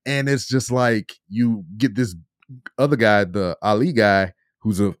 And it's just like you get this other guy, the Ali guy,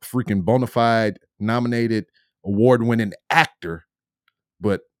 who's a freaking bona fide nominated award-winning actor,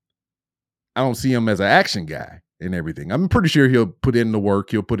 but I don't see him as an action guy and everything. I'm pretty sure he'll put in the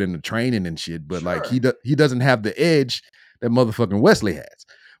work, he'll put in the training and shit, but like he doesn't have the edge that motherfucking Wesley has.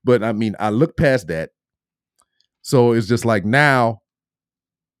 But I mean, I look past that. So it's just like now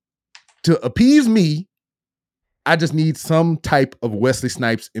to appease me, I just need some type of Wesley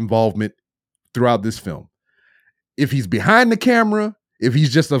Snipes involvement throughout this film. If he's behind the camera, if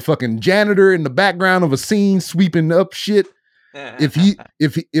he's just a fucking janitor in the background of a scene sweeping up shit,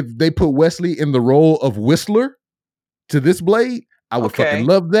 if they put Wesley in the role of Whistler to this Blade, I would fucking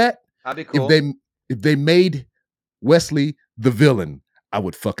love that. That'd be cool. If they made Wesley the villain, I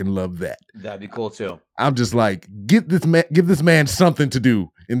would fucking love that. That'd be cool too. I'm just like, give this man something to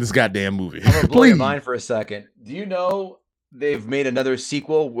do in this goddamn movie. I'm gonna blow your mind for a second. Do you know they've made another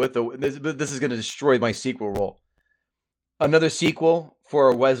sequel with this is gonna destroy my sequel rule. Another sequel for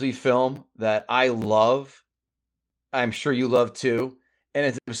a Wesley film that I love. I'm sure you love too. And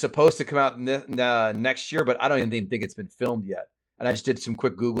it was supposed to come out next year, but I don't even think it's been filmed yet. And I just did some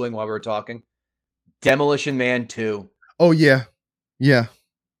quick Googling while we were talking. Demolition Man 2. Oh, yeah. Yeah.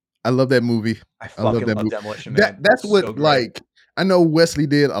 I love that movie. I fucking love Demolition Man. That's what, so like, I know Wesley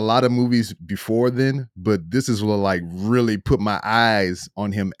did a lot of movies before then, but this is what, like, really put my eyes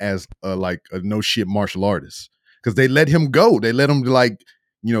on him as, a no shit martial artist. Because they let him go. They let him, like,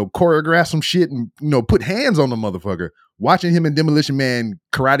 you know, choreograph some shit and, you know, put hands on the motherfucker. Watching him in Demolition Man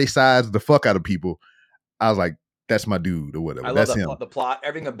karate size the fuck out of people, I was like, that's my dude or whatever. I love the plot.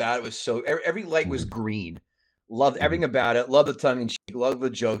 Everything about it was so, every light was green. Loved everything about it. Loved the tongue in cheek. Loved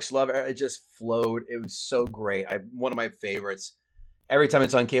the jokes. It just flowed. It was so great. One of my favorites. Every time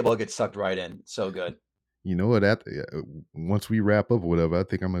it's on cable, it gets sucked right in. So good. You know what? Once we wrap up or whatever, I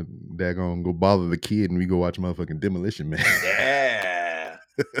think I'm gonna go bother the kid and we go watch motherfucking Demolition Man. Yeah.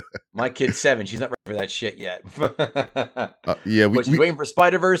 My kid's 7. She's not ready for that shit yet. Yeah, but she's waiting for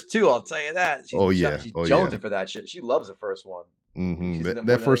Spider-Verse 2. I'll tell you that. She's jonesing for that shit. She loves the first one. Mm-hmm.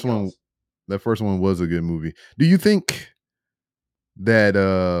 That first one. That first one was a good movie. Do you think that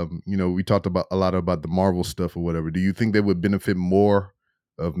you know, we talked about a lot about the Marvel stuff or whatever? Do you think they would benefit more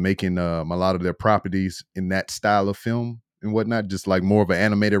of making a lot of their properties in that style of film and whatnot, just like more of an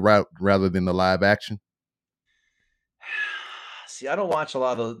animated route rather than the live action? See, I don't watch a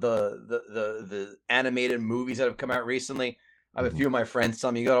lot of the animated movies that have come out recently. I have a few of my friends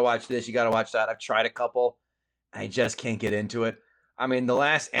tell me, you got to watch this, you got to watch that. I've tried a couple. I just can't get into it. I mean, the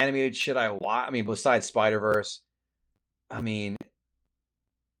last animated shit I watched, I mean, besides Spider-Verse, I mean,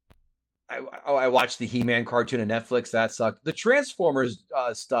 I watched the He-Man cartoon on Netflix. That sucked. The Transformers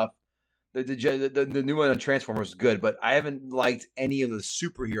stuff, the new one on Transformers is good, but I haven't liked any of the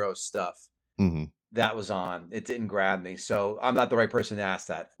superhero stuff that was on. It didn't grab me. So I'm not the right person to ask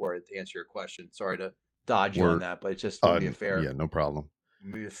that for it, to answer your question. Sorry to dodge you on that, but it just would be a fair. Yeah, no problem.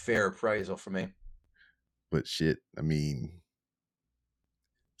 Be a fair appraisal for me. But shit, I mean,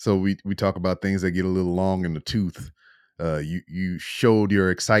 so we talk about things that get a little long in the tooth. You showed your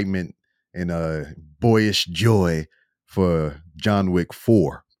excitement and boyish joy for John Wick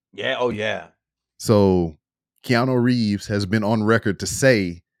 4. Yeah. Oh yeah. So Keanu Reeves has been on record to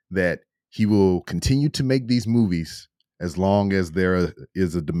say that he will continue to make these movies as long as there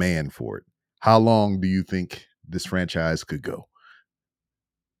is a demand for it. How long do you think this franchise could go?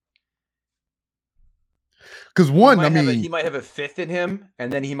 Because he might have a fifth in him,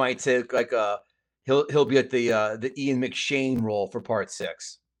 and then he might take like he'll be at the Ian McShane role for part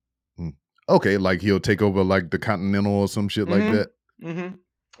 6. Okay, like he'll take over like the Continental or some shit like that. Mm-hmm.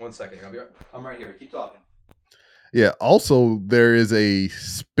 1 second, I'm right here. Keep talking. Yeah. Also, there is a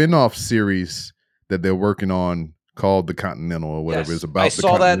spin-off series that they're working on called the Continental or whatever. Yes. It's about. I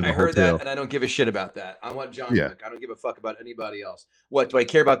saw that. I heard Hotel. that, and I don't give a shit about that. I want John Yeah. Wick. I don't give a fuck about anybody else. What do I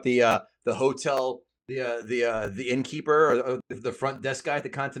care about the hotel, the innkeeper, or the front desk guy at the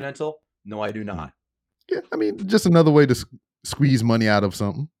Continental? No, I do not. Yeah, I mean, just another way to squeeze money out of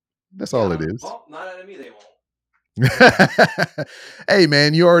something. That's all it is. Well, not out of me, they won't. Hey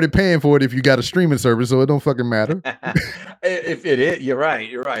man, you're already paying for it if you got a streaming service, so it don't fucking matter. If it is, you're right.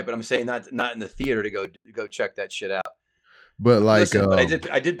 But I'm saying not in the theater to go check that shit out. But like, listen, but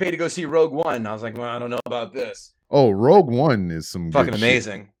I did pay to go see Rogue One. I was like, well, I don't know about this. Oh, Rogue One is some fucking good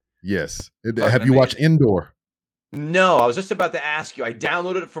amazing. Shit. Yes. Have you watched Endor? No, I was just about to ask you. I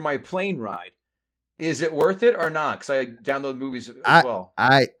downloaded it for my plane ride. Is it worth it or not? Because I download movies as well.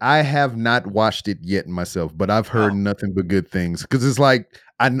 I have not watched it yet myself, but I've heard nothing but good things. Because it's like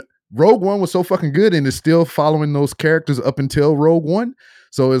Rogue One was so fucking good, and it's still following those characters up until Rogue One.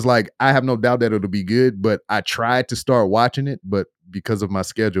 So it's like I have no doubt that it'll be good. But I tried to start watching it, but because of my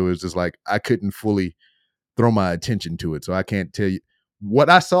schedule, it's just like I couldn't fully throw my attention to it. So I can't tell you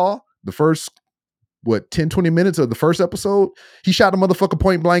what I saw. The first 10-20 minutes of the first episode, he shot a motherfucker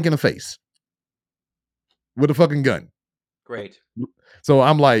point blank in the face with a fucking gun. Great. So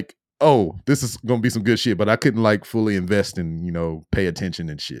I'm like, oh, this is gonna be some good shit, but I couldn't like fully invest and pay attention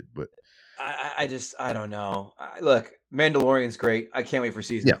and shit. But I don't know. Look, Mandalorian's great. I can't wait for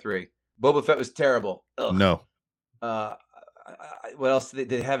season 3. Boba Fett was terrible. Ugh. No. What else did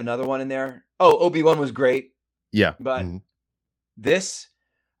they have? Another one in there? Oh, Obi-Wan was great. Yeah, but this,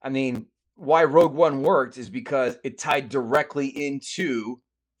 I mean, why Rogue One worked is because it tied directly into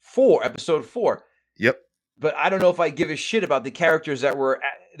episode 4. Yep. But I don't know if I give a shit about the characters that were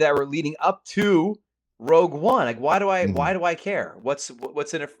leading up to Rogue One. Like, why do I care? What's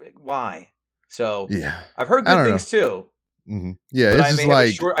in it? Why? So yeah, I've heard good things too. Mm-hmm. Yeah, it's just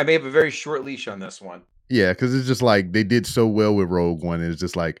like I may have a very short leash on this one. Yeah, because it's just like they did so well with Rogue One. It's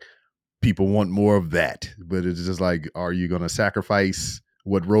just like people want more of that, but it's just like, are you going to sacrifice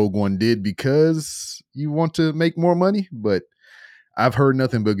what Rogue One did because you want to make more money? But I've heard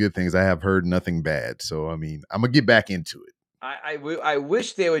nothing but good things. I have heard nothing bad. So, I mean, I'm going to get back into it. I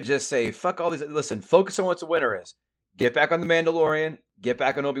wish they would just say, fuck all these. Listen, focus on what the winner is. Get back on The Mandalorian. Get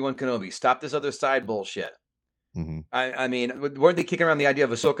back on Obi-Wan Kenobi. Stop this other side bullshit. Mm-hmm. I mean, weren't they kicking around the idea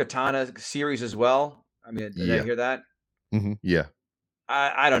of Ahsoka Tano series as well? I mean, did I hear that? Mm-hmm. Yeah.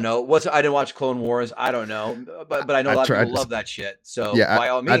 I don't know. I didn't watch Clone Wars. I don't know. But I know a lot of people love that shit. So by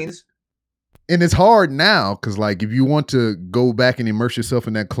all means. And it's hard now because, like, if you want to go back and immerse yourself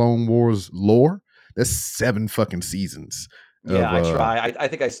in that Clone Wars lore, that's 7 fucking seasons. Yeah, I try. I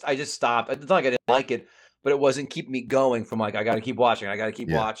think I just stopped. It's not like I didn't like it, but it wasn't keeping me going from like, I got to keep watching. I got to keep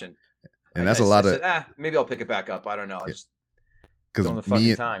watching. And that's a lot of. Maybe I'll pick it back up. I don't know. Because on the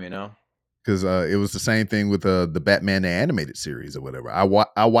fucking time, Because it was the same thing with the Batman the animated series or whatever.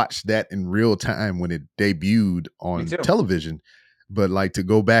 I watched that in real time when it debuted on television. But like to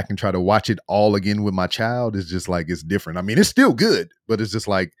go back and try to watch it all again with my child is just like, it's different. I mean, it's still good, but it's just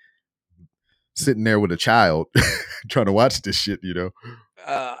like sitting there with a child trying to watch this shit,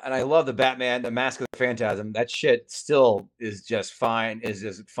 And I love the Batman, the Mask of the Phantasm. That shit still is just fine. Is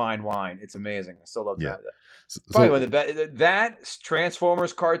just fine wine. It's amazing. I still love that. Probably one of that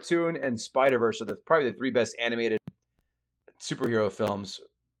Transformers cartoon and Spider-Verse are probably the 3 best animated superhero films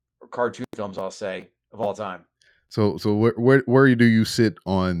or cartoon films, I'll say, of all time. So where do you sit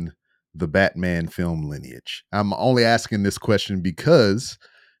on the Batman film lineage? I'm only asking this question because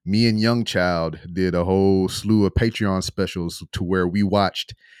me and Young Child did a whole slew of Patreon specials to where we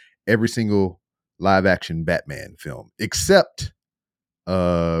watched every single live action Batman film, except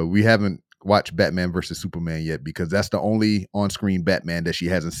we haven't watched Batman versus Superman yet because that's the only on-screen Batman that she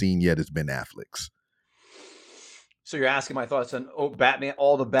hasn't seen yet is Ben Affleck's. So you're asking my thoughts on Batman,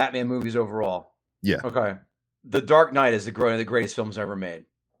 all the Batman movies overall? Yeah. Okay. The Dark Knight is one of the greatest films ever made.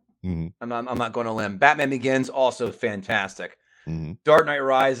 Mm-hmm. I'm not going to limb. Batman Begins, also fantastic. Mm-hmm. Dark Knight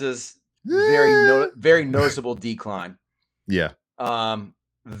Rises, very noticeable decline. Yeah.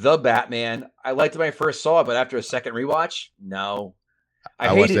 The Batman, I liked it when I first saw it, but after a second rewatch, no.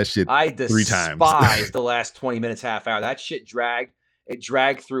 I watched that shit I 3 times. despised the last 20 minutes, half hour. That shit dragged. It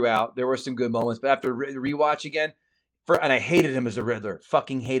dragged throughout. There were some good moments, but after rewatch again, and I hated him as a Riddler.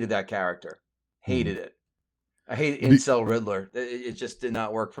 Fucking hated that character. Hated it. I hated Incel Riddler. It just did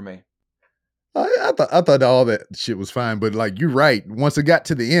not work for me. I thought all that shit was fine, but like you're right. Once it got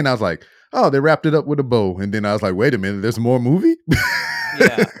to the end, I was like, oh, they wrapped it up with a bow, and then I was like, wait a minute, there's more movie.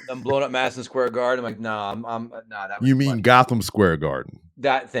 Yeah, I'm blowing up Madison Square Garden. I'm like, no, that was You mean funny. Gotham Square Garden?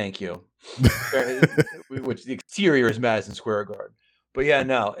 Thank you. Which the exterior is Madison Square Garden, but yeah,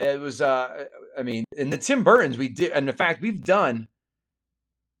 no, it was. I mean, in the Tim Burtons, we did, and in fact, we've done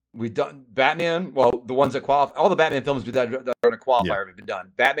Batman. Well, the ones that qualify, all the Batman films that are going to qualify have been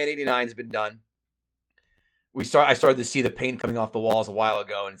done. Batman '89 has been done. I started to see the paint coming off the walls a while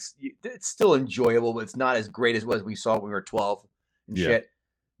ago, and it's still enjoyable, but it's not as great as what we saw when we were 12 and shit.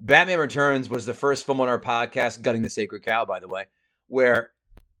 Batman Returns was the first film on our podcast, Gutting the Sacred Cow, by the way, where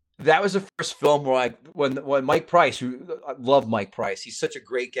that was the first film where when Mike Price, who I love Mike Price, he's such a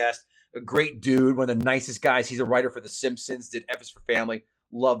great guest, a great dude, one of the nicest guys. He's a writer for The Simpsons, did F is for Family.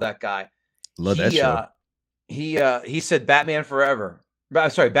 Love that guy. Love that show. He said Batman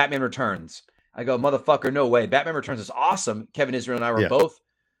Returns. I go, motherfucker, no way. Batman Returns is awesome. Kevin Israel and I were both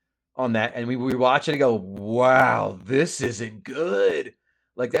on that, and we watch it and go, wow, this isn't good.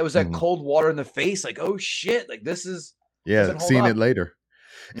 Like that was that cold water in the face. Like, oh shit, like this is seeing it later.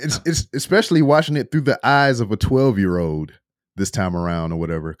 It's especially watching it through the eyes of a 12-year-old this time around or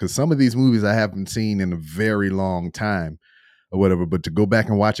whatever. Because some of these movies I haven't seen in a very long time or whatever. But to go back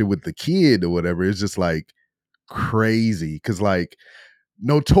and watch it with the kid or whatever, it's just like crazy. Because like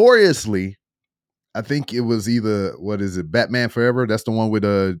notoriously, I think it was either, Batman Forever? That's the one with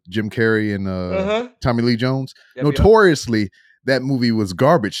Jim Carrey and Tommy Lee Jones. Notoriously, that movie was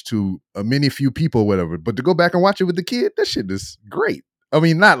garbage to many few people or whatever. But to go back and watch it with the kid, that shit is great. I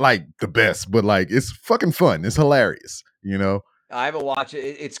mean, not like the best, but like it's fucking fun. It's hilarious, you know? I haven't watched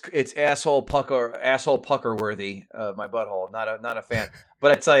it. It's asshole pucker worthy. My butthole. Not a fan.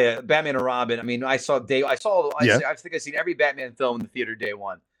 But I tell you, Batman and Robin. I mean, I think I've seen every Batman film in the theater day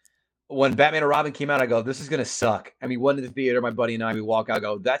one. When Batman and Robin came out, I go, this is gonna suck. And we went to the theater, my buddy and I. We walk out, I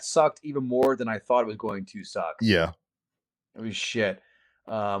go, that sucked even more than I thought it was going to suck. Yeah, it was shit.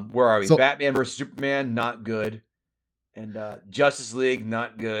 Where are we? So, Batman versus Superman, not good. And Justice League,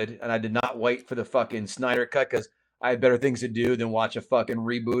 not good. And I did not wait for the fucking Snyder cut because I had better things to do than watch a fucking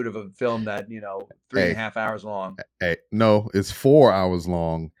reboot of a film that, 3.5 hours long. Hey, no, it's 4 hours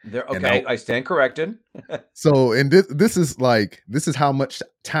long. Okay, I stand corrected. So, and this is how much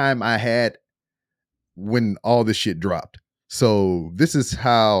time I had when all this shit dropped. So this is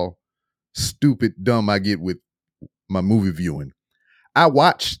how stupid dumb I get with my movie viewing. I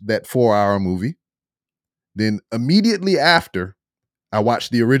watched that 4-hour movie. Then immediately after, I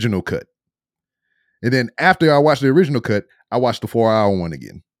watched the original cut. And then after I watched the original cut, I watched the 4-hour one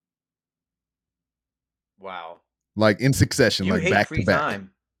again. Wow. Like in succession, you like hate back free to back.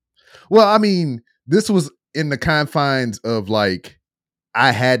 Time. Well, I mean, this was in the confines of like,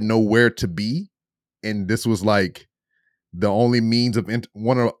 I had nowhere to be. And this was like the only means of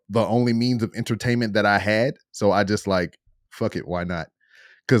one of the only means of entertainment that I had. So I just like, fuck it, why not?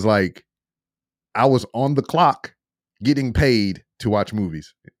 Because like, I was on the clock getting paid to watch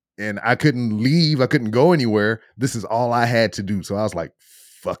movies and I couldn't leave. I couldn't go anywhere. This is all I had to do. So I was like,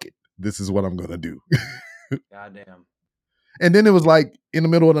 fuck it. This is what I'm going to do. Goddamn. And then it was like in the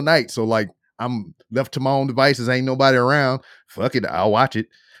middle of the night. So like I'm left to my own devices. Ain't nobody around. Fuck it. I'll watch it.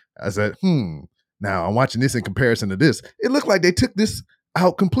 I said, now I'm watching this in comparison to this. It looked like they took this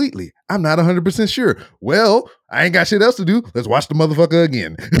out completely. I'm not 100% sure. Well, I ain't got shit else to do. Let's watch the motherfucker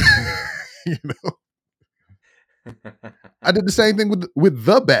again. You know, I did the same thing with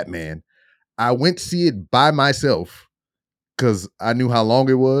the Batman. I went to see it by myself because I knew how long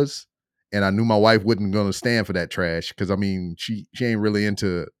it was, and I knew my wife wasn't going to stand for that trash. Because I mean, she ain't really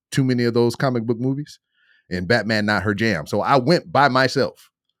into too many of those comic book movies, and Batman not her jam. So I went by myself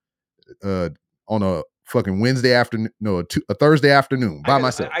on a fucking Wednesday afternoon, a Thursday afternoon by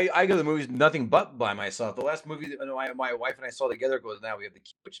myself. I go to the movies nothing but by myself. The last movie that my wife and I saw together goes now. We have the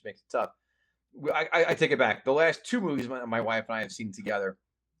kid, which makes it tough. I take it back. The last 2 movies my wife and I have seen together,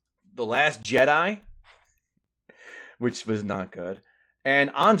 The Last Jedi, which was not good,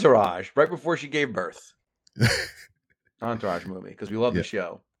 and Entourage, right before she gave birth. Entourage movie, because we love the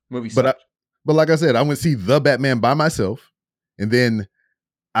show. But like I said, I went to see The Batman by myself, and then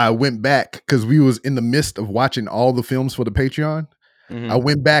I went back because we was in the midst of watching all the films for the Patreon. Mm-hmm. I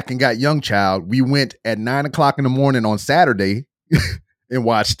went back and got Young Child. We went at 9:00 in the morning on Saturday and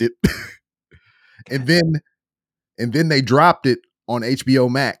watched it. And then they dropped it on HBO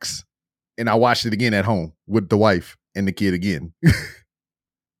Max, and I watched it again at home with the wife and the kid again.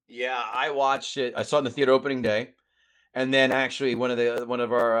 Yeah, I watched it. I saw it in the theater opening day, and then actually one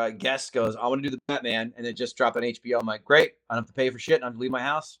of our guests goes, "I want to do the Batman," and it just dropped on HBO. I'm like, "Great! I don't have to pay for shit. I don't have to leave my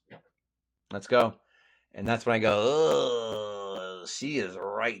house. Let's go." And that's when I go, "Oh, she is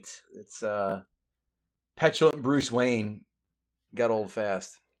right." It's petulant Bruce Wayne got old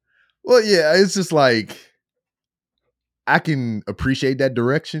fast. Well, yeah, it's just like I can appreciate that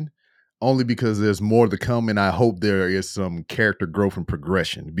direction only because there's more to come, and I hope there is some character growth and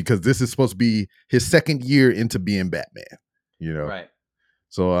progression because this is supposed to be his second year into being Batman, you know? Right.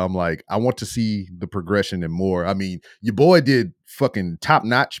 So I'm like, I want to see the progression and more. I mean, your boy did fucking top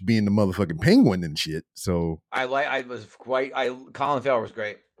notch being the motherfucking Penguin and shit. So Colin Farrell was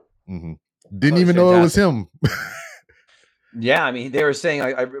great. mm-hmm. Didn't even know it was him. Yeah, I mean, they were saying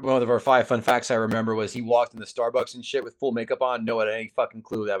one of our 5 fun facts I remember was he walked in the Starbucks and shit with full makeup on. No one had any fucking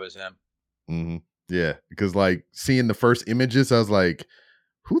clue that was him. Mm-hmm. Yeah, because like seeing the first images, I was like,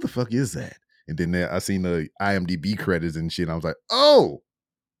 who the fuck is that? And then I seen the IMDb credits and shit. And I was like, oh.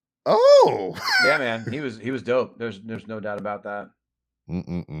 Yeah, man, he was dope. There's no doubt about that.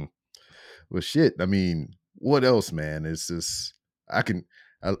 Well, shit. I mean, what else, man? It's just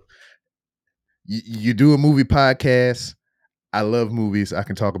you do a movie podcast. I love movies. I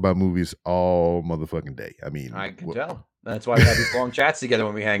can talk about movies all motherfucking day. I mean, I can tell. That's why we have these long chats together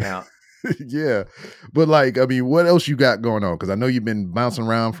when we hang out. Yeah, but like, I mean, what else you got going on? Because I know you've been bouncing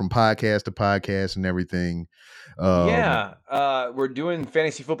around from podcast to podcast and everything. We're doing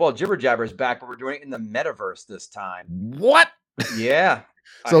fantasy football jibber jabbers back, but we're doing it in the metaverse this time. What? Yeah.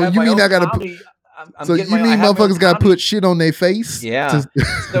 So you mean I gotta put? So you mean motherfuckers got to put shit on their face? Yeah.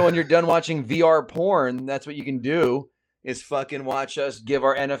 So when you're done watching VR porn, that's what you can do is fucking watch us give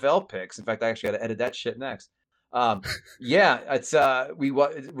our NFL picks. In fact, I actually got to edit that shit next. Yeah, it's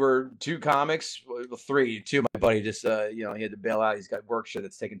we're 2 comics, 3. 2. My buddy just he had to bail out. He's got work shit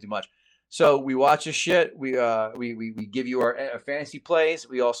that's taking too much. So we watch this shit. We give you our fantasy plays.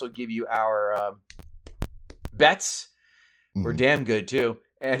 We also give you our bets. Mm-hmm. We're damn good too,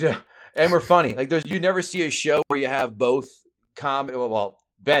 and we're funny. Like you never see a show where you have both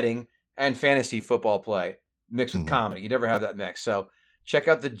betting and fantasy football play mixed with comedy. You never have that mix. So check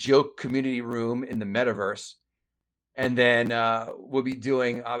out the joke community room in the metaverse. And then we'll be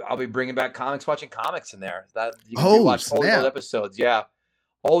doing. I'll be bringing back comics, watching comics in there. That you can watch all the old episodes. Yeah,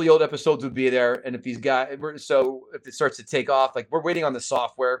 all the old episodes would be there. And if these guys, if it starts to take off, like we're waiting on the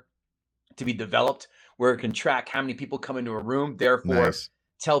software to be developed where it can track how many people come into a room. Therefore,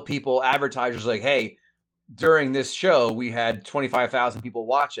 tell people, advertisers, like, hey, during this show we had 25,000 people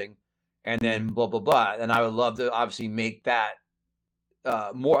watching, and then blah blah blah. And I would love to obviously make that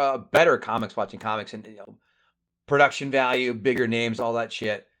better comics, watching comics, and production value, bigger names, all that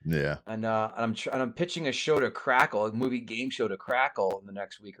shit. Yeah. And I'm pitching a show to Crackle, a movie game show to Crackle in the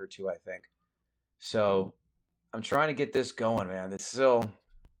next week or 2, I think. So I'm trying to get this going, man. It's still.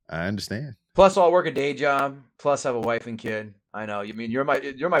 I understand. Plus, I'll work a day job. Plus, have a wife and kid. I know. You mean you're my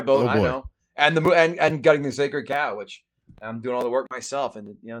boat. I know. And and gutting the sacred cow, which I'm doing all the work myself,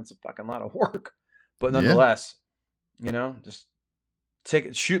 and it's a fucking lot of work. But nonetheless, just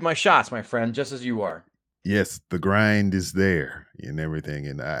shoot my shots, my friend, just as you are. Yes, the grind is there and everything,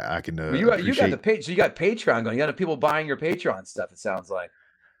 and I can. You got the page, so you got Patreon going. You got people buying your Patreon stuff. It sounds like.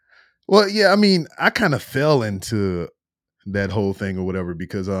 Well, yeah, I mean, I kind of fell into that whole thing or whatever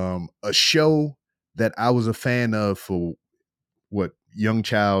because a show that I was a fan of for what young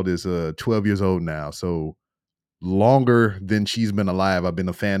child is 12 years old now, so longer than she's been alive. I've been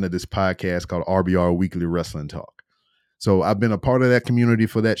a fan of this podcast called RBR Weekly Wrestling Talk. So I've been a part of that community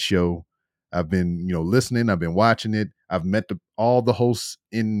for that show. I've been, listening. I've been watching it. I've met all the hosts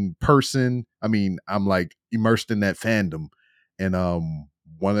in person. I mean, I'm like immersed in that fandom. And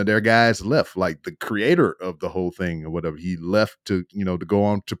one of their guys left, like the creator of the whole thing or whatever. He left to, to go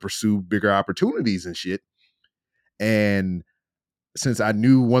on to pursue bigger opportunities and shit. And since I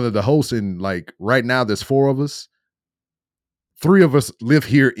knew one of the hosts, and like right now there's 4 of us, 3 of us live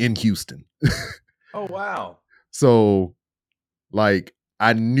here in Houston. Oh, wow. So like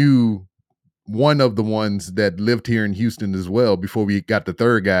I knew one of the ones that lived here in Houston as well before we got the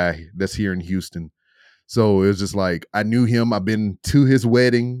 3rd guy that's here in Houston. So it was just like, I knew him. I've been to his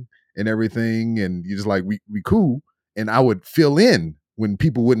wedding and everything. And you just like, we cool. And I would fill in when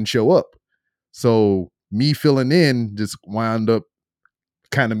people wouldn't show up. So me filling in just wound up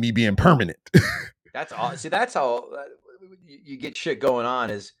kind of me being permanent. That's all. See, that's how you get shit going on,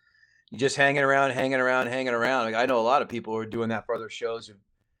 is you just hanging around. Like, I know a lot of people who are doing that for other shows who've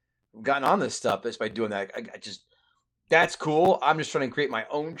gotten on this stuff just by doing that. I just that's cool. I'm just trying to create my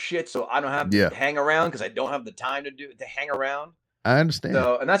own shit so I don't have to hang around because I don't have the time to hang around. I understand.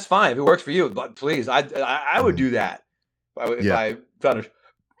 So, and that's fine if it works for you. But please, I would do that if I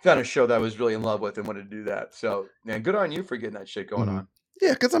found a show that I was really in love with and wanted to do that. So, man, good on you for getting that shit going on.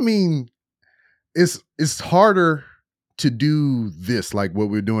 Yeah, because I mean, it's harder to do this like what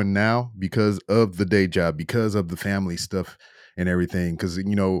we're doing now because of the day job, because of the family stuff and everything. Because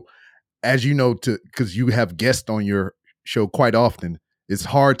as you know, because you have guests on your show quite often, it's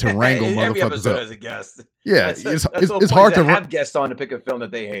hard to wrangle every motherfuckers episode up. has a guest. Yeah, it's hard to have guests on to pick a film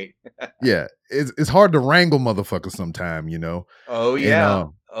that they hate. Yeah, it's hard to wrangle motherfuckers sometime, Oh yeah,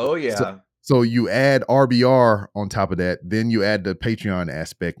 So you add RBR on top of that, then you add the Patreon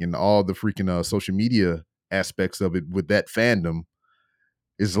aspect and all the freaking social media aspects of it with that fandom.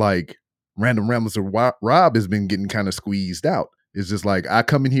 It's like Random Ramblers of Rob has been getting kind of squeezed out. It's just like I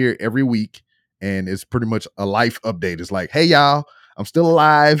come in here every week and it's pretty much a life update. It's like, hey y'all, I'm still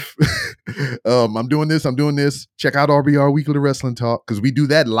alive. I'm doing this. Check out RBR Weekly Wrestling Talk because we do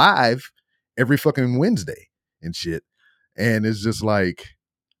that live every fucking Wednesday and shit. And it's just like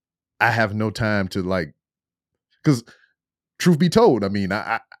I have no time to because truth be told, I mean,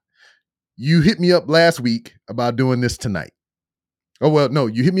 you hit me up last week about doing this tonight. Oh, well, no,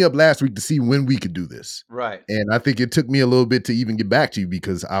 you hit me up last week to see when we could do this. Right. And I think it took me a little bit to even get back to you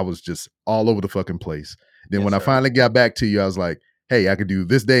because I was just all over the fucking place. Then when I finally got back to you, I was like, hey, I could do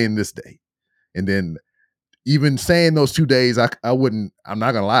this day and this day. And then even saying those 2 days, I'm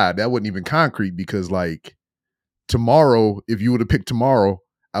not going to lie, that wasn't even concrete because tomorrow, if you would have picked tomorrow,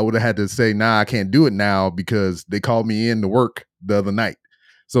 I would have had to say, nah, I can't do it now because they called me in to work the other night.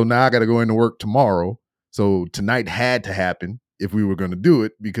 So now I got to go into work tomorrow. So tonight had to happen if we were going to do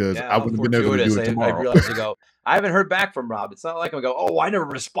it because I wouldn't have been able to do it tomorrow. I realized I haven't heard back from Rob. It's not like I'm I never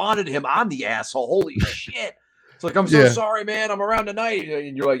responded to him. I'm the asshole. Holy shit. It's like, I'm so sorry, man. I'm around tonight.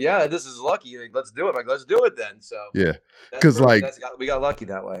 And you're like, yeah, this is lucky. Like, let's do it. Like, let's do it then. So yeah, because we got lucky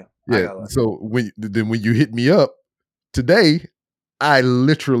that way. Yeah. So when you hit me up today, I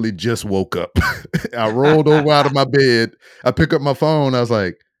literally just woke up. I rolled over out of my bed. I pick up my phone. I was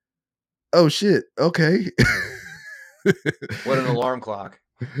like, oh shit. Okay. What an alarm clock.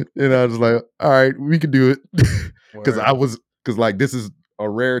 And I was like, all right, we can do it. Because this is a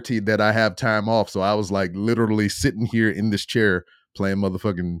rarity that I have time off. So I was like literally sitting here in this chair playing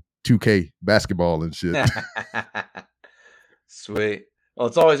motherfucking 2K basketball and shit. Sweet. Well,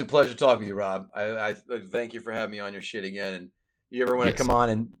 it's always a pleasure talking to you, Rob. I thank you for having me on your shit again. And you ever want to come on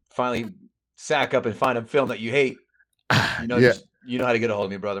and finally sack up and find a film that you hate, you know how to get a hold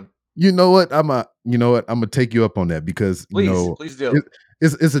of me, brother. You know what? I'm gonna take you up on that because please do.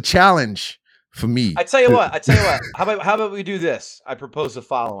 It's a challenge for me. I tell you what. How about we do this? I propose the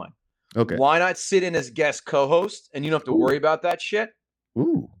following. Okay. Why not sit in as guest co-host and you don't have to worry about that shit?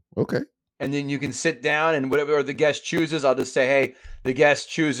 Ooh. Okay. And then you can sit down and whatever the guest chooses, I'll just say, hey, the guest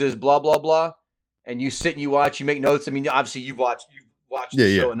chooses blah blah blah, and you sit and you watch, you make notes. I mean, obviously you've watched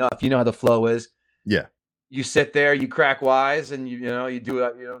the show enough. You know how the flow is. Yeah. You sit there, you crack wise, and you do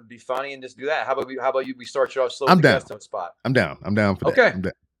it. Be funny and just do that. How about we start you off slow? I'm down. Guest spot. I'm down for that. Okay.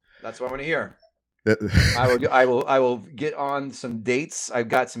 That's what I want to hear. I will get on some dates. I've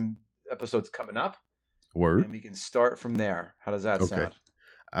got some episodes coming up. Word. And we can start from there. How does that sound?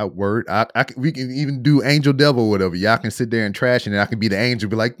 We can even do Angel Devil, whatever. Y'all can sit there and trash, and I can be the angel,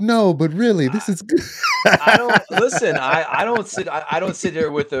 be like, no, but really, this is good. I don't listen. I don't sit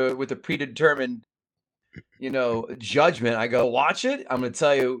there with a predetermined, judgment. I go watch it. I'm going to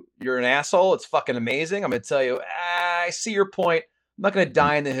tell you you're an asshole. It's fucking amazing. I'm going to tell you, I see your point. I'm not going to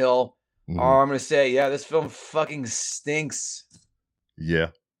die in the hill, or I'm going to say, yeah, this film fucking stinks. Yeah.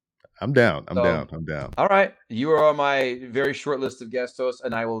 I'm down. I'm down. All right. You are on my very short list of guest hosts,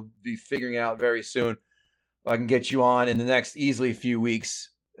 and I will be figuring out very soon if I can get you on in the next easily few weeks.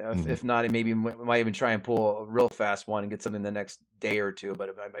 If not, maybe might even try and pull a real fast one and get something the next day or two.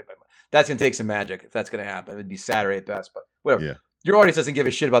 But that's going to take some magic if that's going to happen. It'd be Saturday at best, but whatever. Yeah. Your audience doesn't give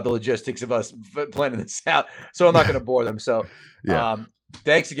a shit about the logistics of us planning this out, so I'm not going to bore them. So,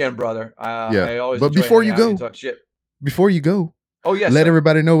 thanks again, brother. I always. But before you go, talk shit. Before you go. Oh, yes. Let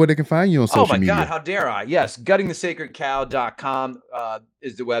everybody know where they can find you on social media. Oh, my God. How dare I? Yes. GuttingTheSacredCow.com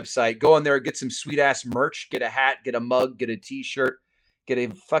is the website. Go in there, get some sweet ass merch, get a hat, get a mug, get a t-shirt, get a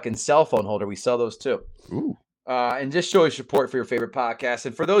fucking cell phone holder. We sell those too. Ooh. And just show your support for your favorite podcast.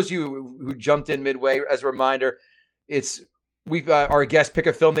 And for those of you who jumped in midway, as a reminder, our guests pick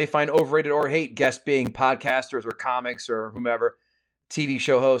a film they find overrated or hate, guests being podcasters or comics or whomever, TV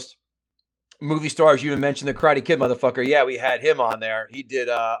show hosts. Movie stars, you even mentioned the Karate Kid motherfucker. Yeah, we had him on there. He did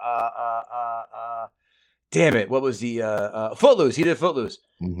damn it, what was the Footloose? He did Footloose.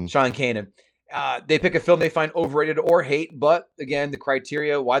 Mm-hmm. Sean Kanan. They pick a film they find overrated or hate, but again, the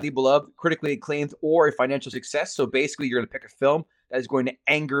criteria: widely beloved, critically acclaimed, or a financial success. So basically, you're going to pick a film that is going to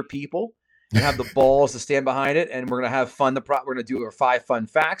anger people and have the balls to stand behind it. And we're going to have fun. We're going to do our 5 fun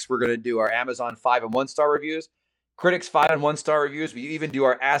facts. We're going to do our Amazon 5 and 1-star reviews, critics 5 and 1-star reviews. We even do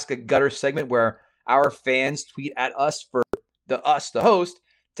our Ask a Gutter segment where our fans tweet at us for the host,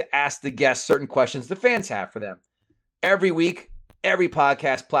 to ask the guests certain questions the fans have for them. Every week, every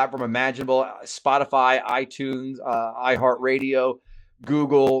podcast platform imaginable: Spotify, iTunes, iHeartRadio,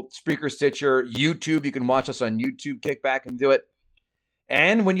 Google, Spreaker, Stitcher, YouTube. You can watch us on YouTube. Kick back and do it.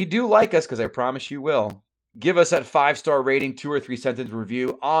 And when you do like us, because I promise you will, give us that 5-star rating, 2 or 3 sentence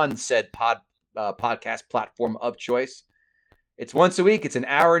review on said podcast platform of choice. It's once a week. It's an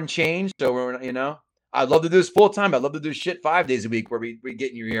hour and change. So we're, I'd love to do this full time. I'd love to do shit 5 days a week where we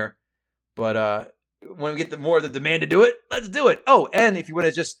get in your ear. But when we get more of the demand to do it, let's do it. Oh, and if you want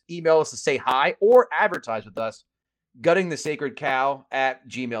to just email us to say hi or advertise with us,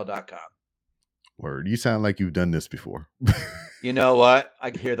 guttingthesacredcow@gmail.com. Word. You sound like you've done this before. You know what? I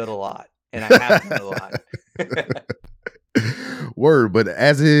hear that a lot. And I have done a lot. Word. But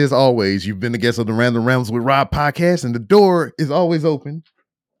as is always, you've been a guest of the Random Rambles with Rob podcast, and the door is always open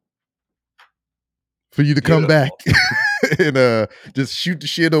for you to come back and just shoot the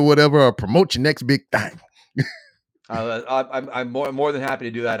shit or whatever, or promote your next big thing. I'm more than happy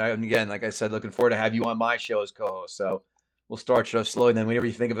to do that. Again, like I said, looking forward to have you on my show as co-host. So we'll start show slowly, and then whenever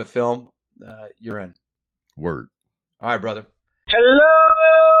you think of a film, you're in. Word. All right, brother. Hello,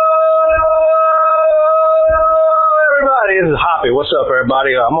 everybody. This is Hoppy. What's up,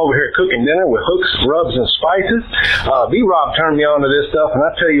 everybody? I'm over here cooking dinner with hooks, rubs, and spices. B-Rob turned me on to this stuff, and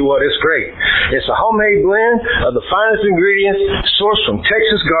I tell you what, it's great. It's a homemade blend of the finest ingredients sourced from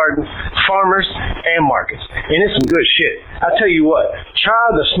Texas gardens, farmers, and markets. And it's some good shit. I tell you what, try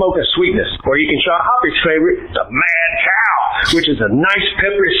the smoking sweetness, or you can try Hoppy's favorite, the Mad Cow, which is a nice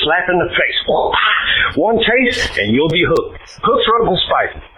peppery slap in the face. One taste, and you'll be hooked. Hooks, rubs, and spices.